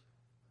place.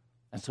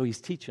 And so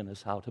he's teaching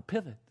us how to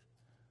pivot.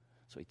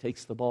 So he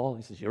takes the ball.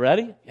 He says, "You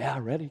ready?" "Yeah,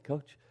 ready,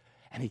 coach."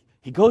 And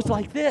he goes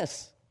like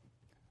this.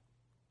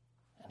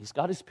 And he's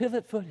got his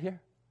pivot foot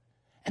here.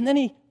 And then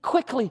he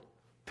quickly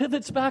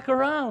pivots back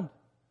around.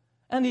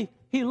 And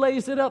he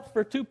lays it up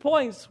for 2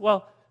 points.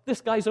 Well,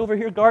 this guy's over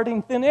here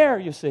guarding thin air,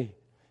 you see.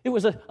 It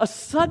was a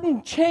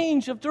sudden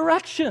change of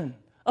direction,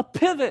 a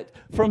pivot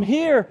from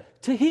here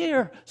to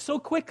here so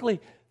quickly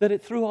that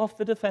it threw off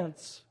the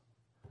defense.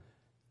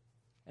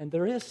 And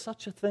there is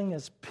such a thing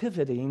as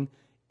pivoting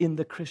in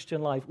the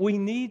Christian life. We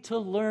need to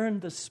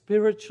learn the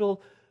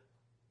spiritual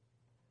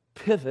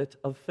pivot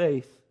of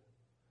faith.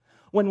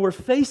 When we're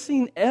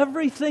facing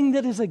everything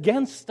that is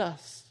against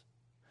us,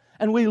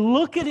 and we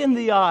look it in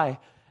the eye,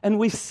 and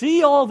we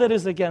see all that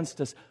is against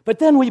us, but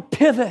then we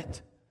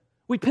pivot.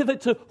 We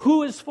pivot to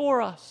who is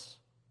for us.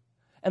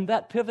 And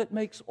that pivot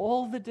makes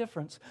all the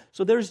difference.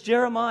 So there's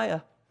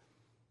Jeremiah,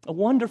 a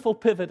wonderful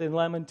pivot in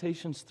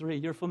Lamentations 3.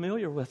 You're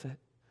familiar with it.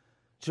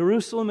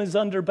 Jerusalem is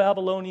under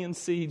Babylonian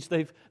siege.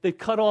 They've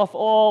cut off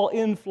all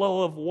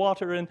inflow of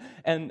water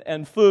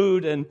and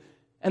food, and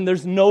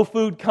there's no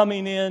food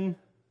coming in,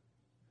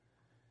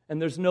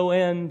 and there's no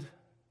end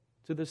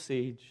to the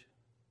siege.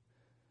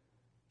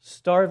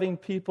 Starving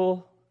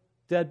people,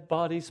 dead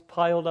bodies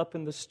piled up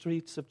in the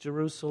streets of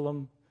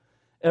Jerusalem.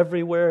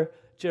 Everywhere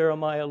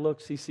Jeremiah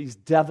looks, he sees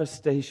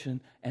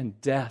devastation and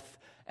death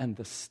and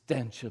the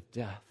stench of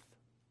death.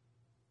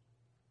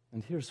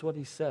 And here's what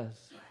he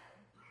says: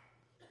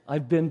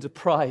 "I've been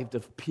deprived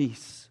of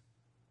peace.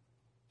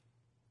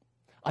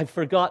 I've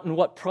forgotten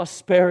what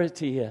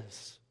prosperity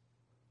is.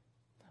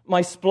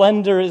 My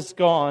splendor is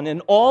gone,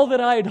 and all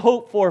that I had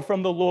hoped for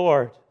from the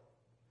Lord.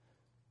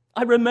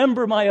 I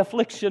remember my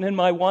affliction and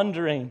my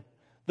wandering,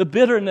 the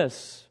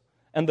bitterness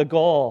and the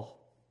gall.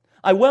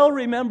 I well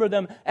remember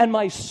them, and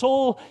my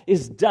soul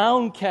is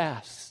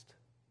downcast.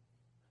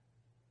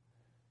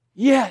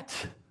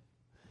 Yet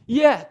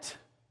Yet,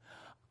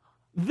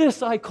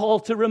 this I call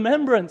to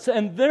remembrance,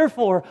 and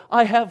therefore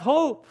I have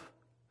hope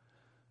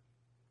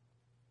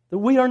that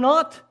we are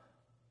not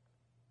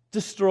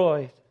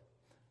destroyed.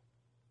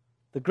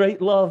 The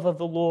great love of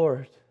the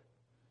Lord,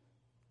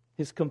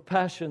 His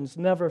compassions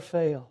never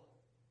fail.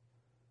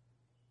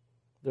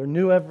 They're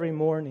new every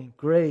morning.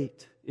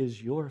 Great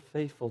is your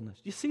faithfulness.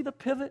 You see the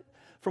pivot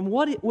from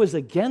what it was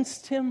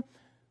against Him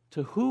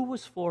to who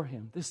was for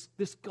Him.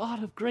 This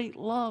God of great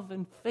love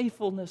and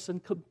faithfulness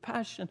and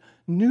compassion,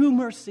 new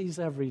mercies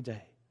every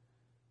day.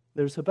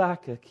 There's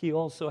Habakkuk. He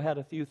also had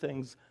a few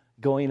things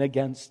going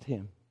against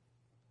him.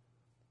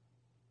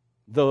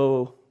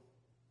 Though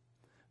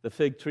the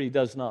fig tree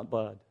does not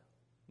bud,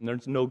 and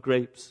there's no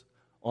grapes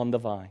on the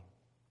vine.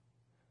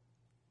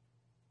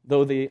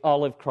 Though the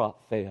olive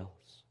crop fails,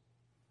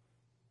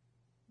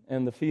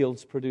 and the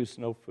fields produce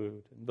no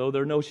food, and though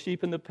there are no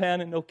sheep in the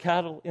pen and no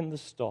cattle in the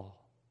stall,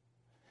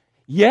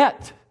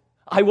 yet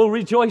I will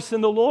rejoice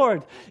in the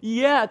Lord.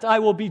 Yet I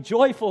will be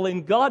joyful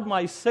in God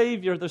my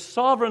Savior. The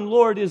sovereign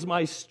Lord is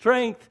my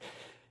strength.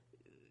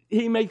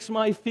 He makes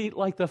my feet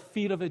like the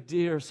feet of a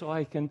deer so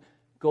I can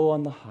go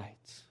on the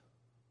heights.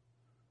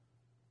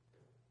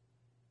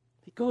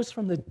 He goes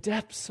from the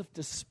depths of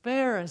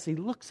despair as he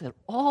looks at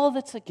all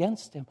that's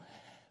against him.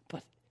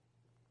 But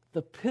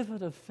the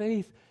pivot of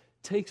faith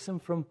takes him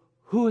from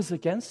who is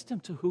against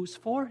him to who's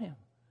for him.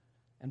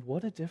 And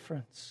what a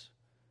difference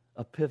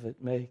a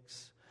pivot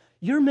makes.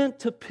 You're meant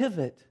to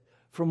pivot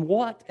from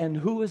what and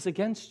who is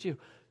against you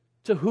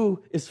to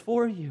who is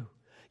for you.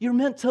 You're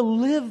meant to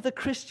live the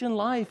Christian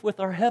life with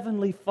our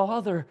Heavenly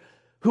Father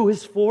who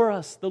is for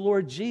us, the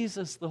Lord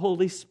Jesus, the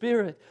Holy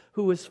Spirit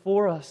who is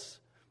for us.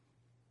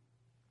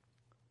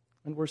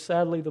 And we're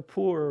sadly the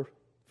poorer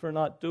for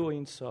not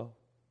doing so.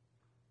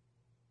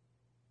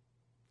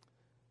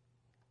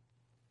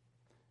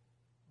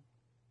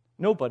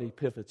 Nobody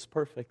pivots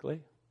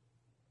perfectly.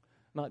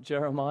 Not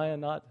Jeremiah,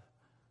 not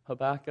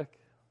Habakkuk,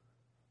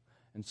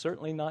 and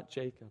certainly not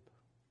Jacob.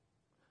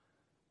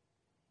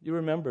 You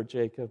remember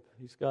Jacob.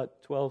 He's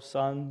got 12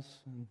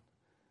 sons, and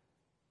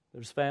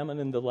there's famine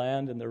in the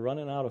land, and they're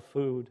running out of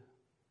food.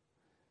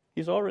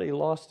 He's already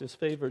lost his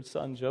favored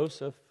son,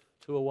 Joseph,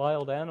 to a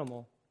wild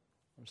animal,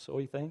 or so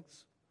he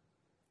thinks.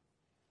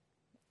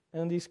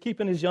 And he's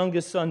keeping his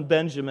youngest son,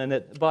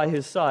 Benjamin, by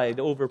his side,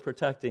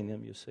 overprotecting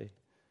him, you see.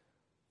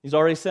 He's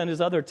already sent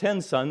his other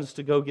 10 sons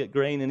to go get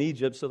grain in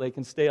Egypt so they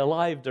can stay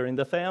alive during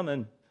the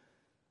famine.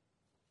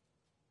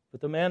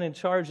 But the man in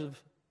charge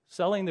of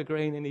selling the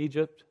grain in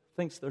Egypt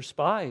thinks they're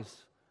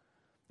spies.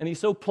 And he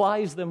so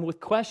plies them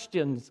with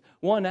questions,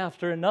 one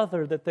after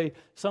another, that they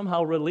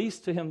somehow release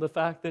to him the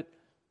fact that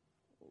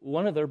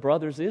one of their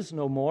brothers is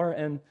no more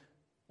and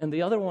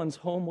the other one's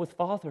home with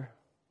father.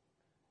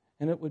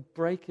 And it would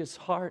break his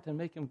heart and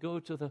make him go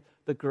to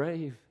the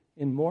grave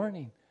in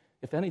mourning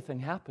if anything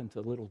happened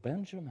to little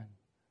Benjamin.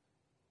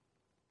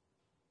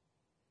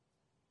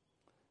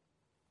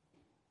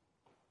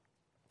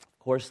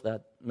 Of course,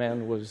 that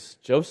man was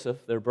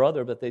Joseph, their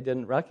brother, but they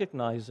didn't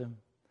recognize him.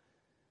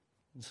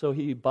 And so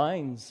he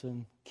binds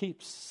and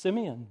keeps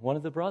Simeon, one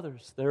of the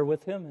brothers, there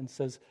with him and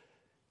says,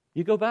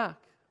 you go back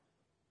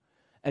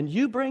and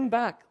you bring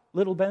back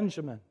little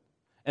Benjamin.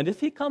 And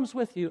if he comes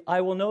with you,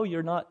 I will know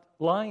you're not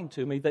lying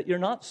to me, that you're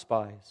not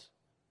spies.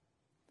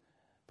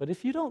 But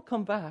if you don't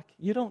come back,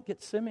 you don't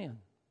get Simeon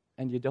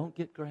and you don't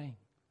get grain.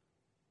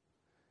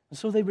 And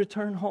so they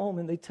return home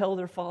and they tell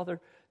their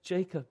father,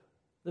 Jacob,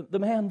 the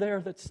man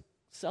there that's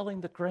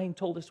selling the grain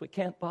told us we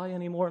can't buy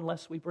anymore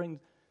unless we bring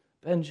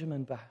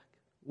Benjamin back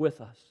with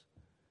us.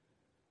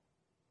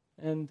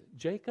 And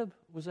Jacob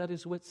was at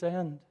his wit's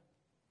end.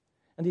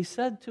 And he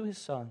said to his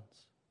sons,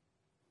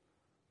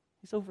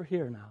 he's over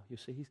here now, you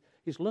see.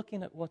 He's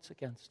looking at what's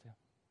against him.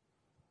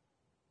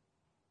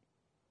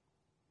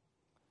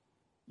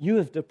 You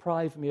have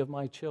deprived me of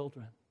my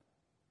children.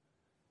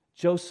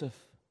 Joseph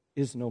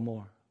is no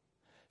more.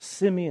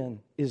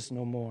 Simeon is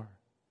no more.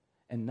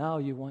 And now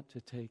you want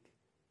to take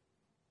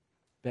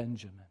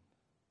Benjamin.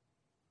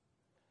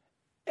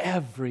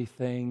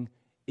 Everything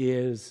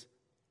is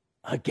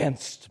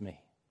against me.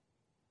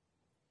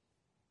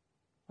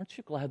 Aren't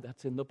you glad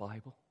that's in the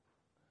Bible?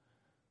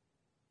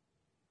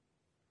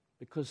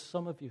 Because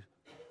some of you,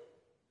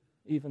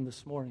 even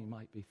this morning,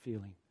 might be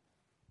feeling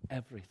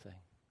everything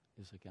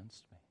is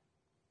against me.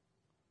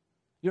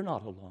 You're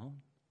not alone.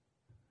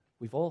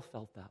 We've all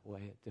felt that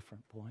way at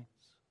different points.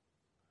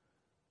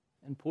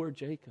 And poor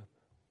Jacob,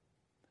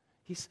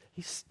 he's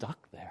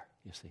stuck there,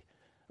 you see.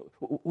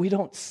 We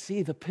don't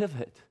see the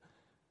pivot.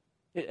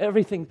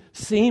 Everything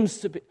seems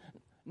to be...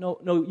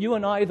 No, you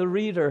and I, the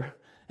reader,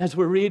 as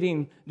we're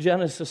reading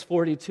Genesis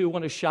 42,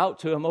 want to shout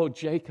to him, oh,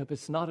 Jacob,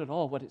 it's not at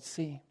all what it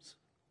seems.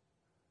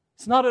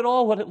 It's not at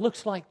all what it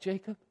looks like,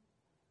 Jacob.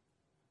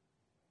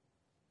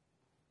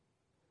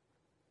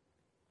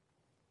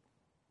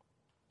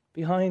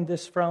 Behind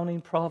this frowning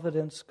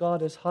providence,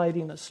 God is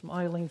hiding a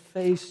smiling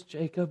face,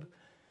 Jacob,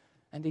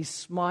 and He's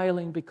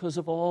smiling because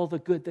of all the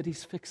good that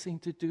He's fixing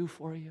to do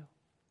for you.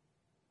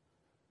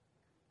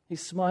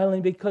 He's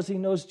smiling because he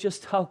knows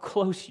just how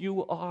close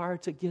you are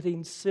to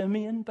getting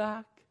Simeon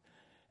back.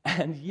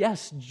 And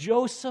yes,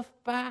 Joseph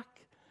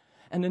back.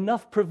 And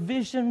enough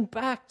provision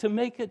back to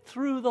make it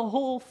through the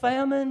whole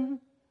famine.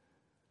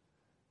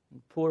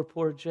 And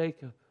poor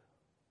Jacob,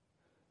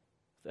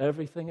 with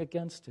everything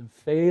against him,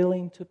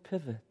 failing to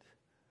pivot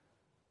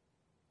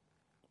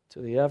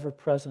to the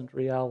ever-present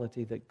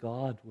reality that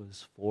God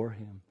was for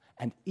him,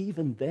 and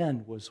even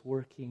then was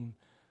working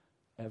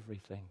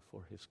everything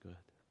for his good.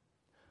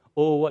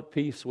 Oh, what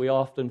peace we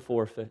often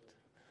forfeit.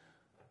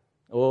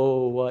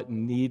 Oh, what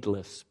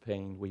needless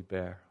pain we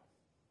bear.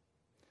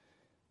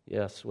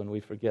 Yes, when we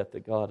forget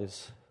that God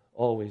is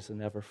always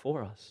and ever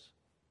for us.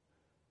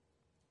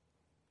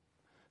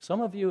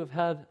 Some of you have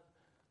had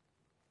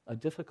a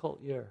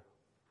difficult year.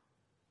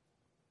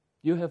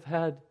 You have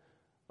had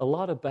a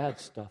lot of bad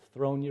stuff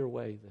thrown your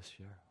way this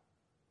year.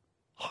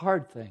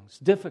 Hard things,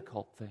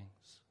 difficult things.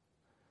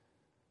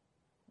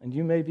 And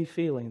you may be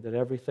feeling that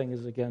everything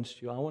is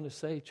against you. I want to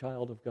say,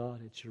 child of God,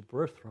 it's your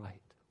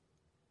birthright.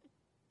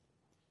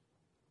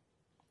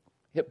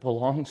 It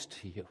belongs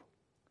to you.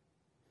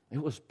 It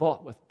was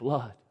bought with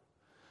blood.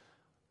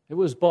 It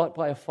was bought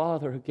by a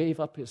father who gave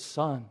up his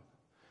son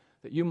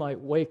that you might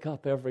wake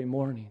up every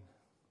morning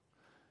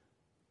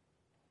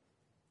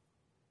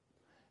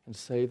and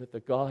say that the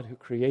God who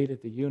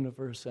created the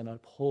universe and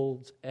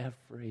upholds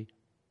every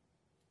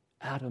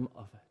atom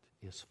of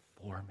it is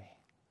for me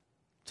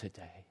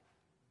today.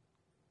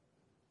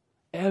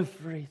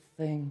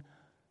 Everything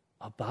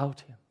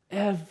about him,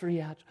 every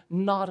atom,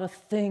 not a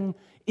thing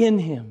in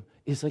him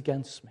is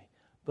against me,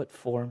 but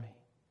for me.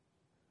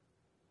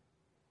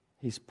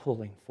 He's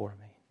pulling for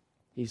me.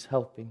 He's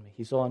helping me.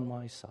 He's on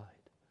my side.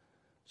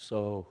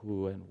 So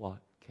who and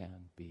what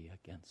can be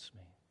against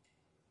me?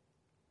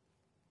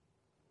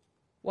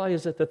 Why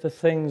is it that the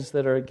things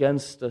that are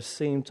against us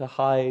seem to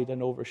hide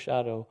and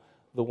overshadow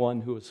the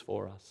one who is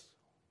for us?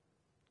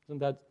 Isn't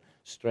that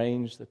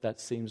strange that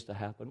seems to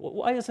happen?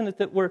 Why isn't it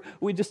that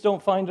we just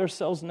don't find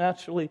ourselves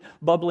naturally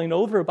bubbling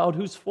over about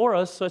who's for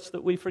us such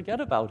that we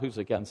forget about who's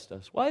against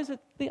us? Why is it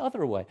the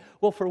other way?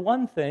 Well, for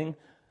one thing,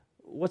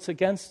 what's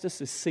against us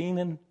is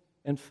seen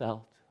and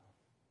felt.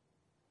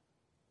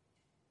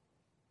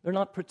 They're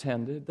not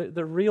pretended.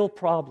 They're real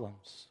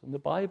problems. And the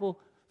Bible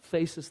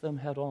faces them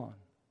head on.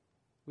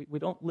 We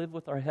don't live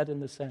with our head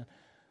in the sand.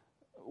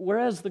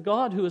 Whereas the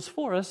God who is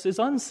for us is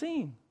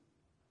unseen.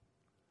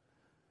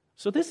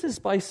 So this is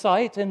by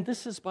sight and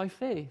this is by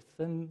faith.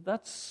 And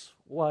that's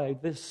why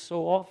this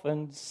so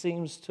often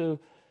seems to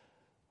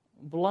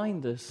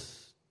blind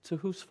us to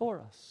who's for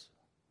us.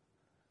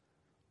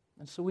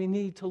 And so we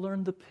need to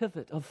learn the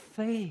pivot of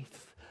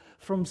faith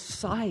from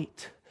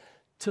sight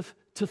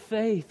to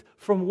faith,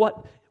 from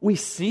what we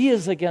see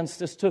is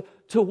against us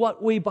to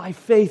what we by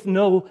faith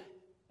know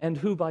and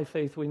who by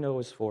faith we know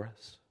is for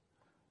us.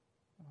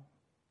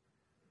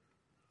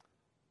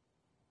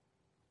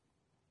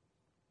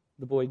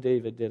 The boy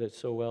David did it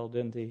so well,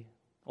 didn't he?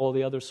 All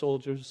the other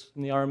soldiers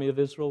in the army of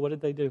Israel, what did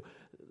they do?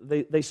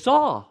 They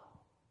saw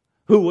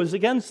who was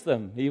against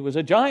them. He was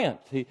a giant.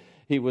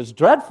 He was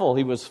dreadful.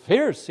 He was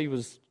fierce. He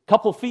was a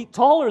couple feet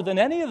taller than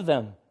any of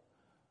them.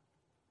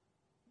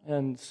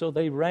 And so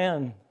they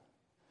ran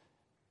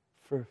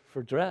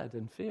for dread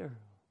and fear.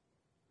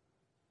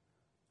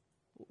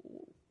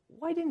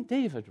 Why didn't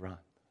David run?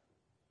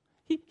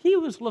 He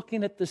was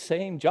looking at the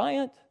same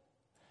giant.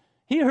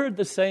 He heard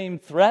the same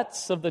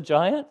threats of the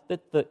giant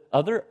that the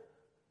other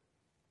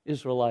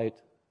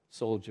Israelite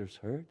soldiers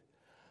heard.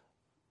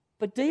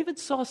 But David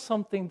saw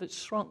something that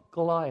shrunk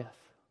Goliath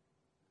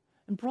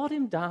and brought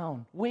him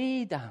down,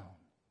 way down.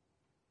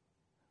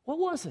 What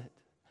was it?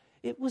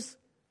 It was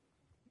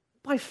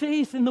by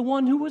faith in the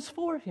one who was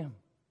for him.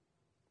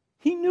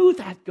 He knew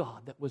that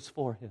God that was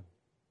for him.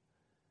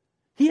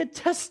 He had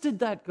tested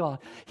that God.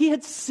 He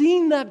had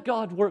seen that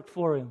God work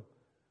for him.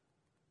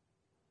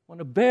 When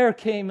a bear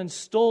came and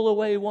stole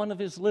away one of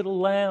his little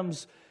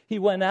lambs, he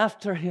went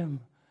after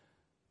him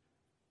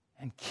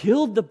and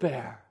killed the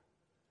bear.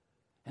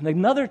 And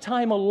another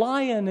time a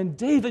lion, and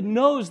David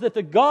knows that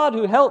the God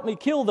who helped me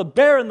kill the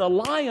bear and the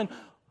lion,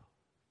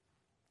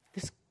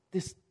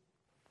 this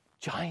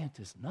giant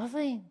is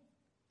nothing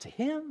to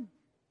him.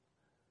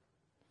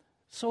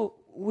 So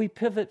we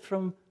pivot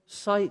from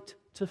sight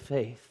to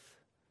faith.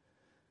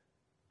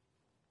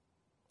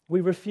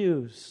 We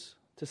refuse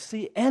to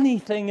see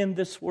anything in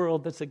this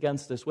world that's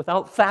against us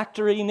without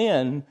factoring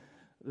in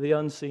the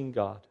unseen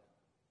God.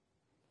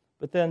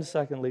 But then,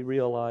 secondly,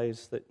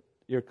 realize that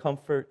your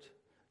comfort,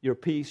 your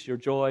peace, your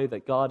joy,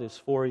 that God is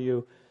for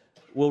you,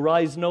 will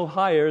rise no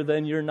higher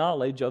than your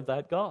knowledge of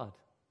that God.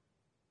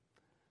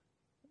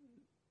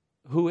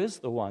 Who is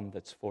the one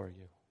that's for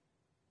you?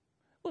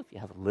 Well, if you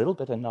have a little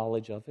bit of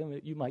knowledge of him,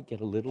 you might get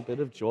a little bit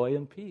of joy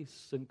and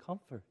peace and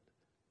comfort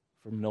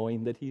from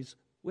knowing that he's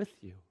with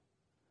you.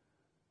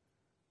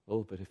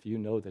 Oh, but if you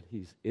know that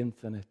he's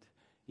infinite,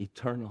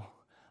 eternal,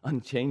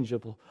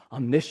 unchangeable,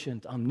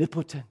 omniscient,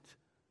 omnipotent,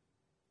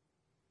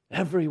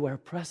 everywhere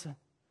present,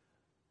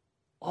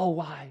 all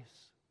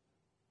wise,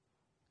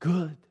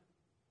 good,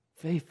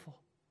 faithful,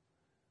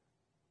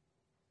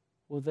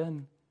 well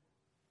then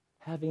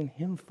having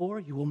Him for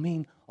you will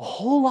mean a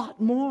whole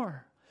lot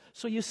more.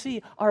 So you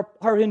see,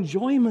 our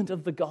enjoyment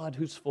of the God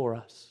who's for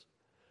us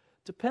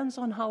depends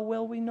on how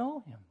well we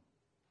know Him.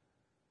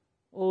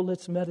 Oh,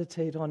 let's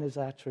meditate on His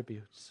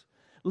attributes.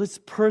 Let's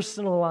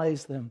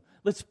personalize them.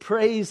 Let's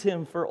praise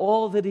Him for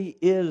all that He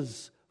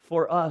is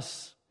for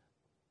us.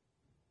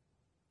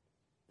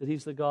 That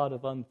He's the God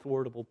of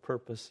unthwartable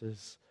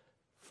purposes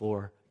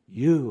for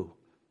you.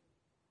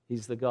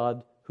 He's the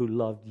God who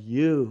loved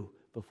you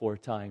before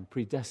time,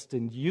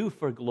 predestined you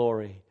for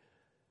glory,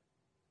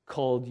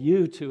 called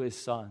you to His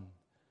Son,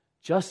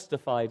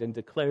 justified and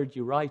declared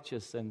you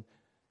righteous, and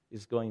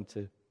is going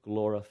to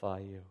glorify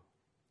you.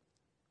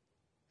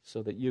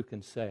 So that you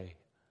can say,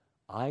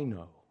 I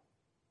know.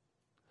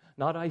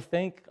 Not I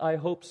think, I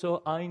hope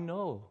so, I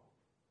know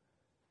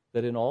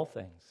that in all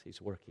things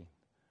He's working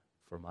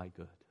for my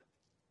good.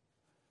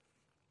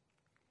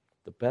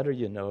 The better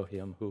you know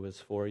Him who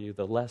is for you,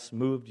 the less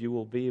moved you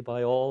will be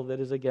by all that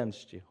is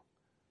against you.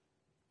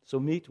 So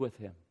meet with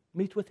Him.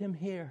 Meet with Him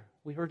here.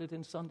 We heard it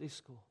in Sunday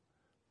school.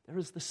 There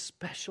is the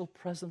special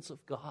presence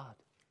of God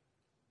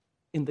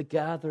in the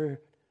gathered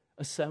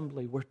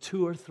assembly where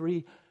 2 or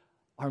 3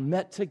 are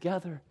met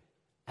together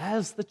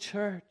as the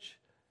church.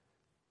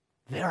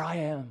 There I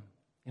am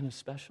in a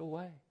special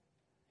way.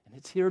 And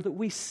it's here that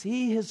we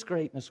see His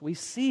greatness. We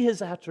see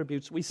His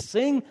attributes. We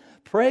sing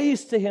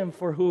praise to Him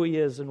for who He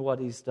is and what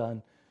He's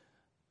done.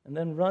 And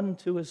then run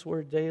to His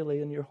Word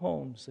daily in your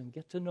homes and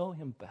get to know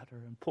Him better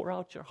and pour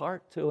out your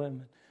heart to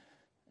Him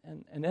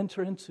and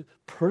enter into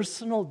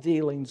personal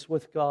dealings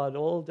with God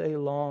all day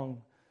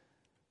long.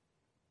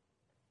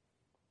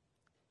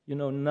 You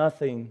know,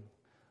 nothing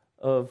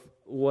of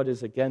what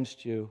is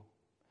against you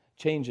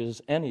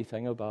changes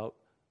anything about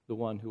the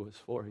one who is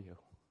for you.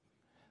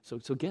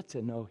 So get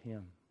to know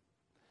Him.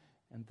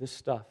 And this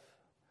stuff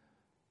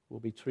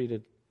will be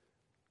treated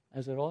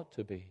as it ought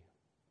to be.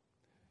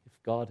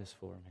 If God is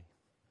for me,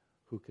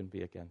 who can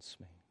be against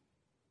me?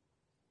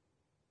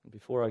 And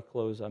before I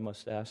close, I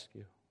must ask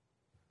you,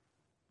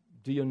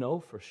 do you know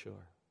for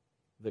sure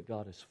that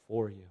God is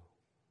for you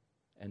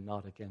and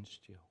not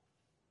against you?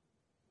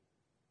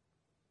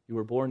 You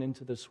were born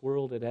into this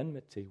world at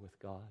enmity with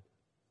God,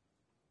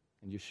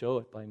 and you show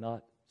it by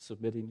not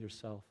submitting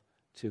yourself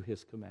to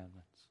His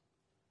commandments.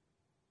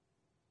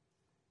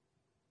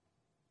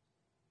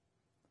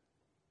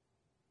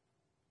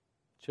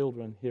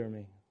 Children, hear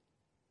me.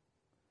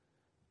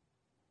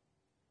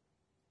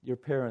 Your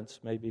parents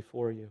may be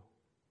for you.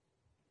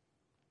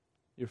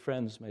 Your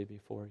friends may be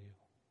for you.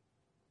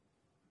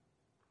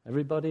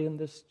 Everybody in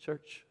this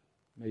church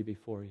may be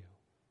for you.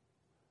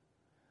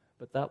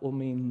 But that will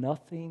mean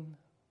nothing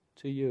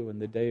to you in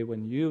the day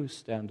when you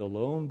stand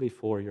alone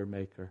before your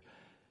Maker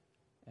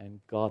and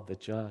God the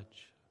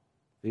Judge.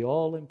 The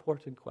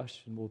all-important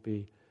question will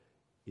be,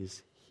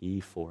 is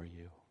He for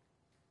you?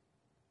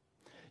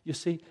 You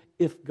see,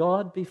 if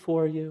God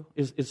before you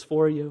is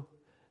for you,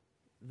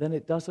 then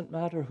it doesn't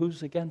matter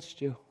who's against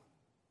you.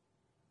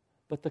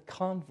 But the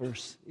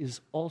converse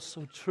is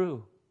also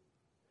true.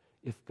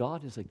 If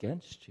God is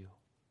against you,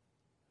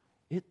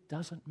 it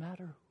doesn't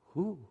matter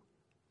who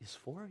is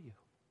for you.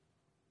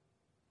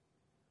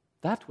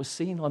 That was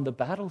seen on the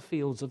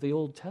battlefields of the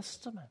Old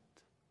Testament.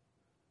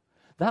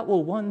 That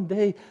will one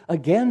day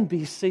again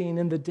be seen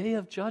in the day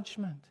of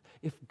judgment.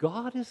 If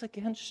God is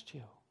against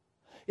you,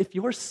 if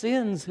your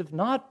sins have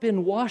not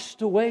been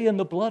washed away in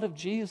the blood of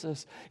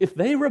Jesus, if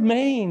they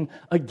remain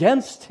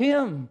against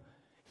Him,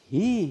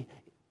 He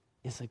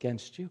is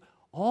against you.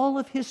 All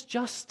of His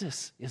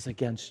justice is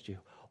against you.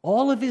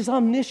 All of His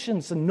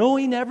omniscience and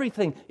knowing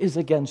everything is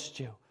against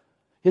you.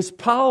 His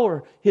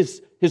power,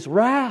 His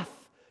wrath,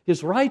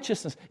 His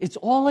righteousness, it's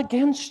all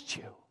against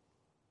you.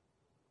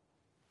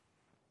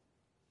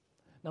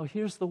 Now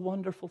here's the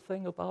wonderful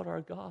thing about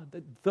our God,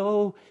 that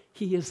though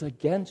He is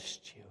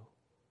against you,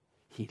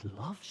 He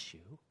loves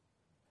you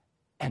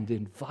and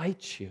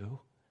invites you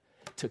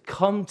to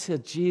come to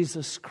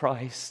Jesus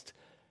Christ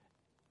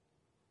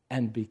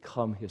and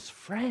become His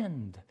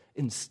friend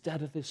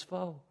instead of His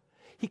foe.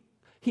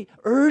 He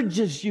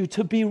urges you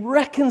to be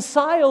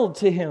reconciled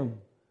to Him.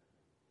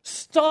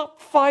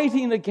 Stop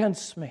fighting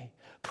against me.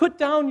 Put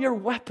down your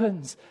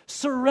weapons.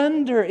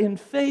 Surrender in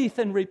faith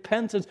and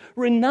repentance.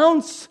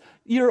 Renounce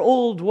your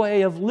old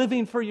way of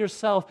living for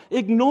yourself.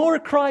 Ignore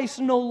Christ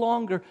no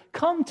longer.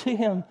 Come to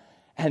Him,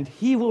 and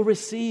He will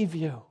receive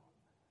you.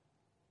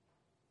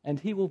 And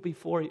He will be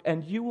for you.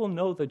 And you will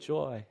know the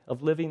joy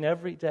of living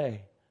every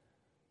day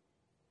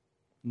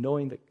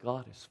knowing that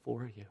God is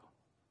for you.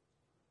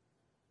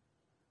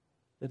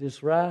 That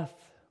His wrath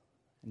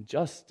and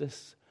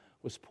justice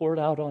was poured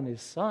out on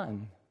His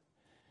Son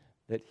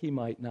that He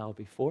might now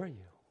be for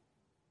you.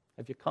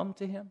 Have you come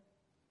to Him?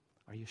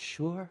 Are you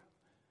sure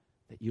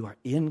that you are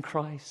in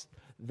Christ?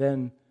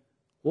 Then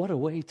what a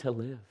way to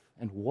live,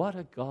 and what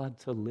a God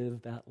to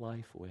live that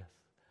life with.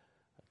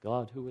 A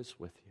God who is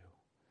with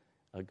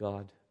you, a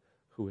God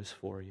who is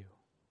for you.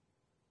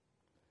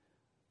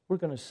 We're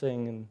going to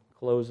sing in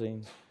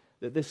closing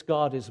that this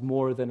God is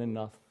more than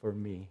enough for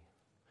me.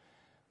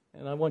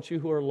 And I want you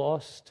who are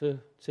lost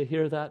to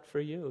hear that for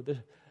you.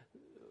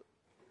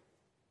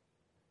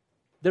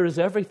 There is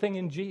everything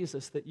in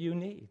Jesus that you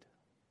need.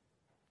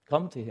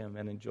 Come to Him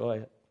and enjoy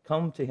it.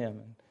 Come to Him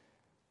and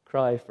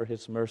cry for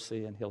His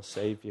mercy, and He'll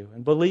save you.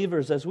 And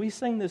believers, as we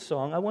sing this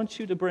song, I want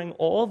you to bring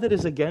all that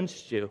is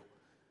against you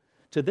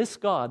to this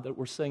God that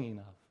we're singing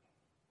of,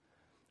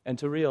 and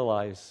to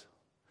realize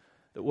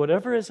that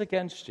whatever is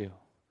against you,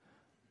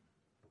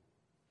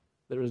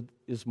 there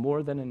is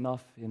more than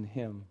enough in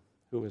Him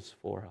who is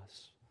for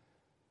us.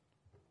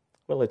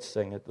 Well, let's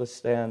sing it. Let's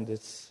stand.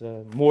 It's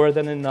more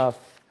than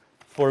enough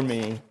for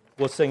me.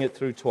 We'll sing it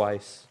through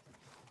twice.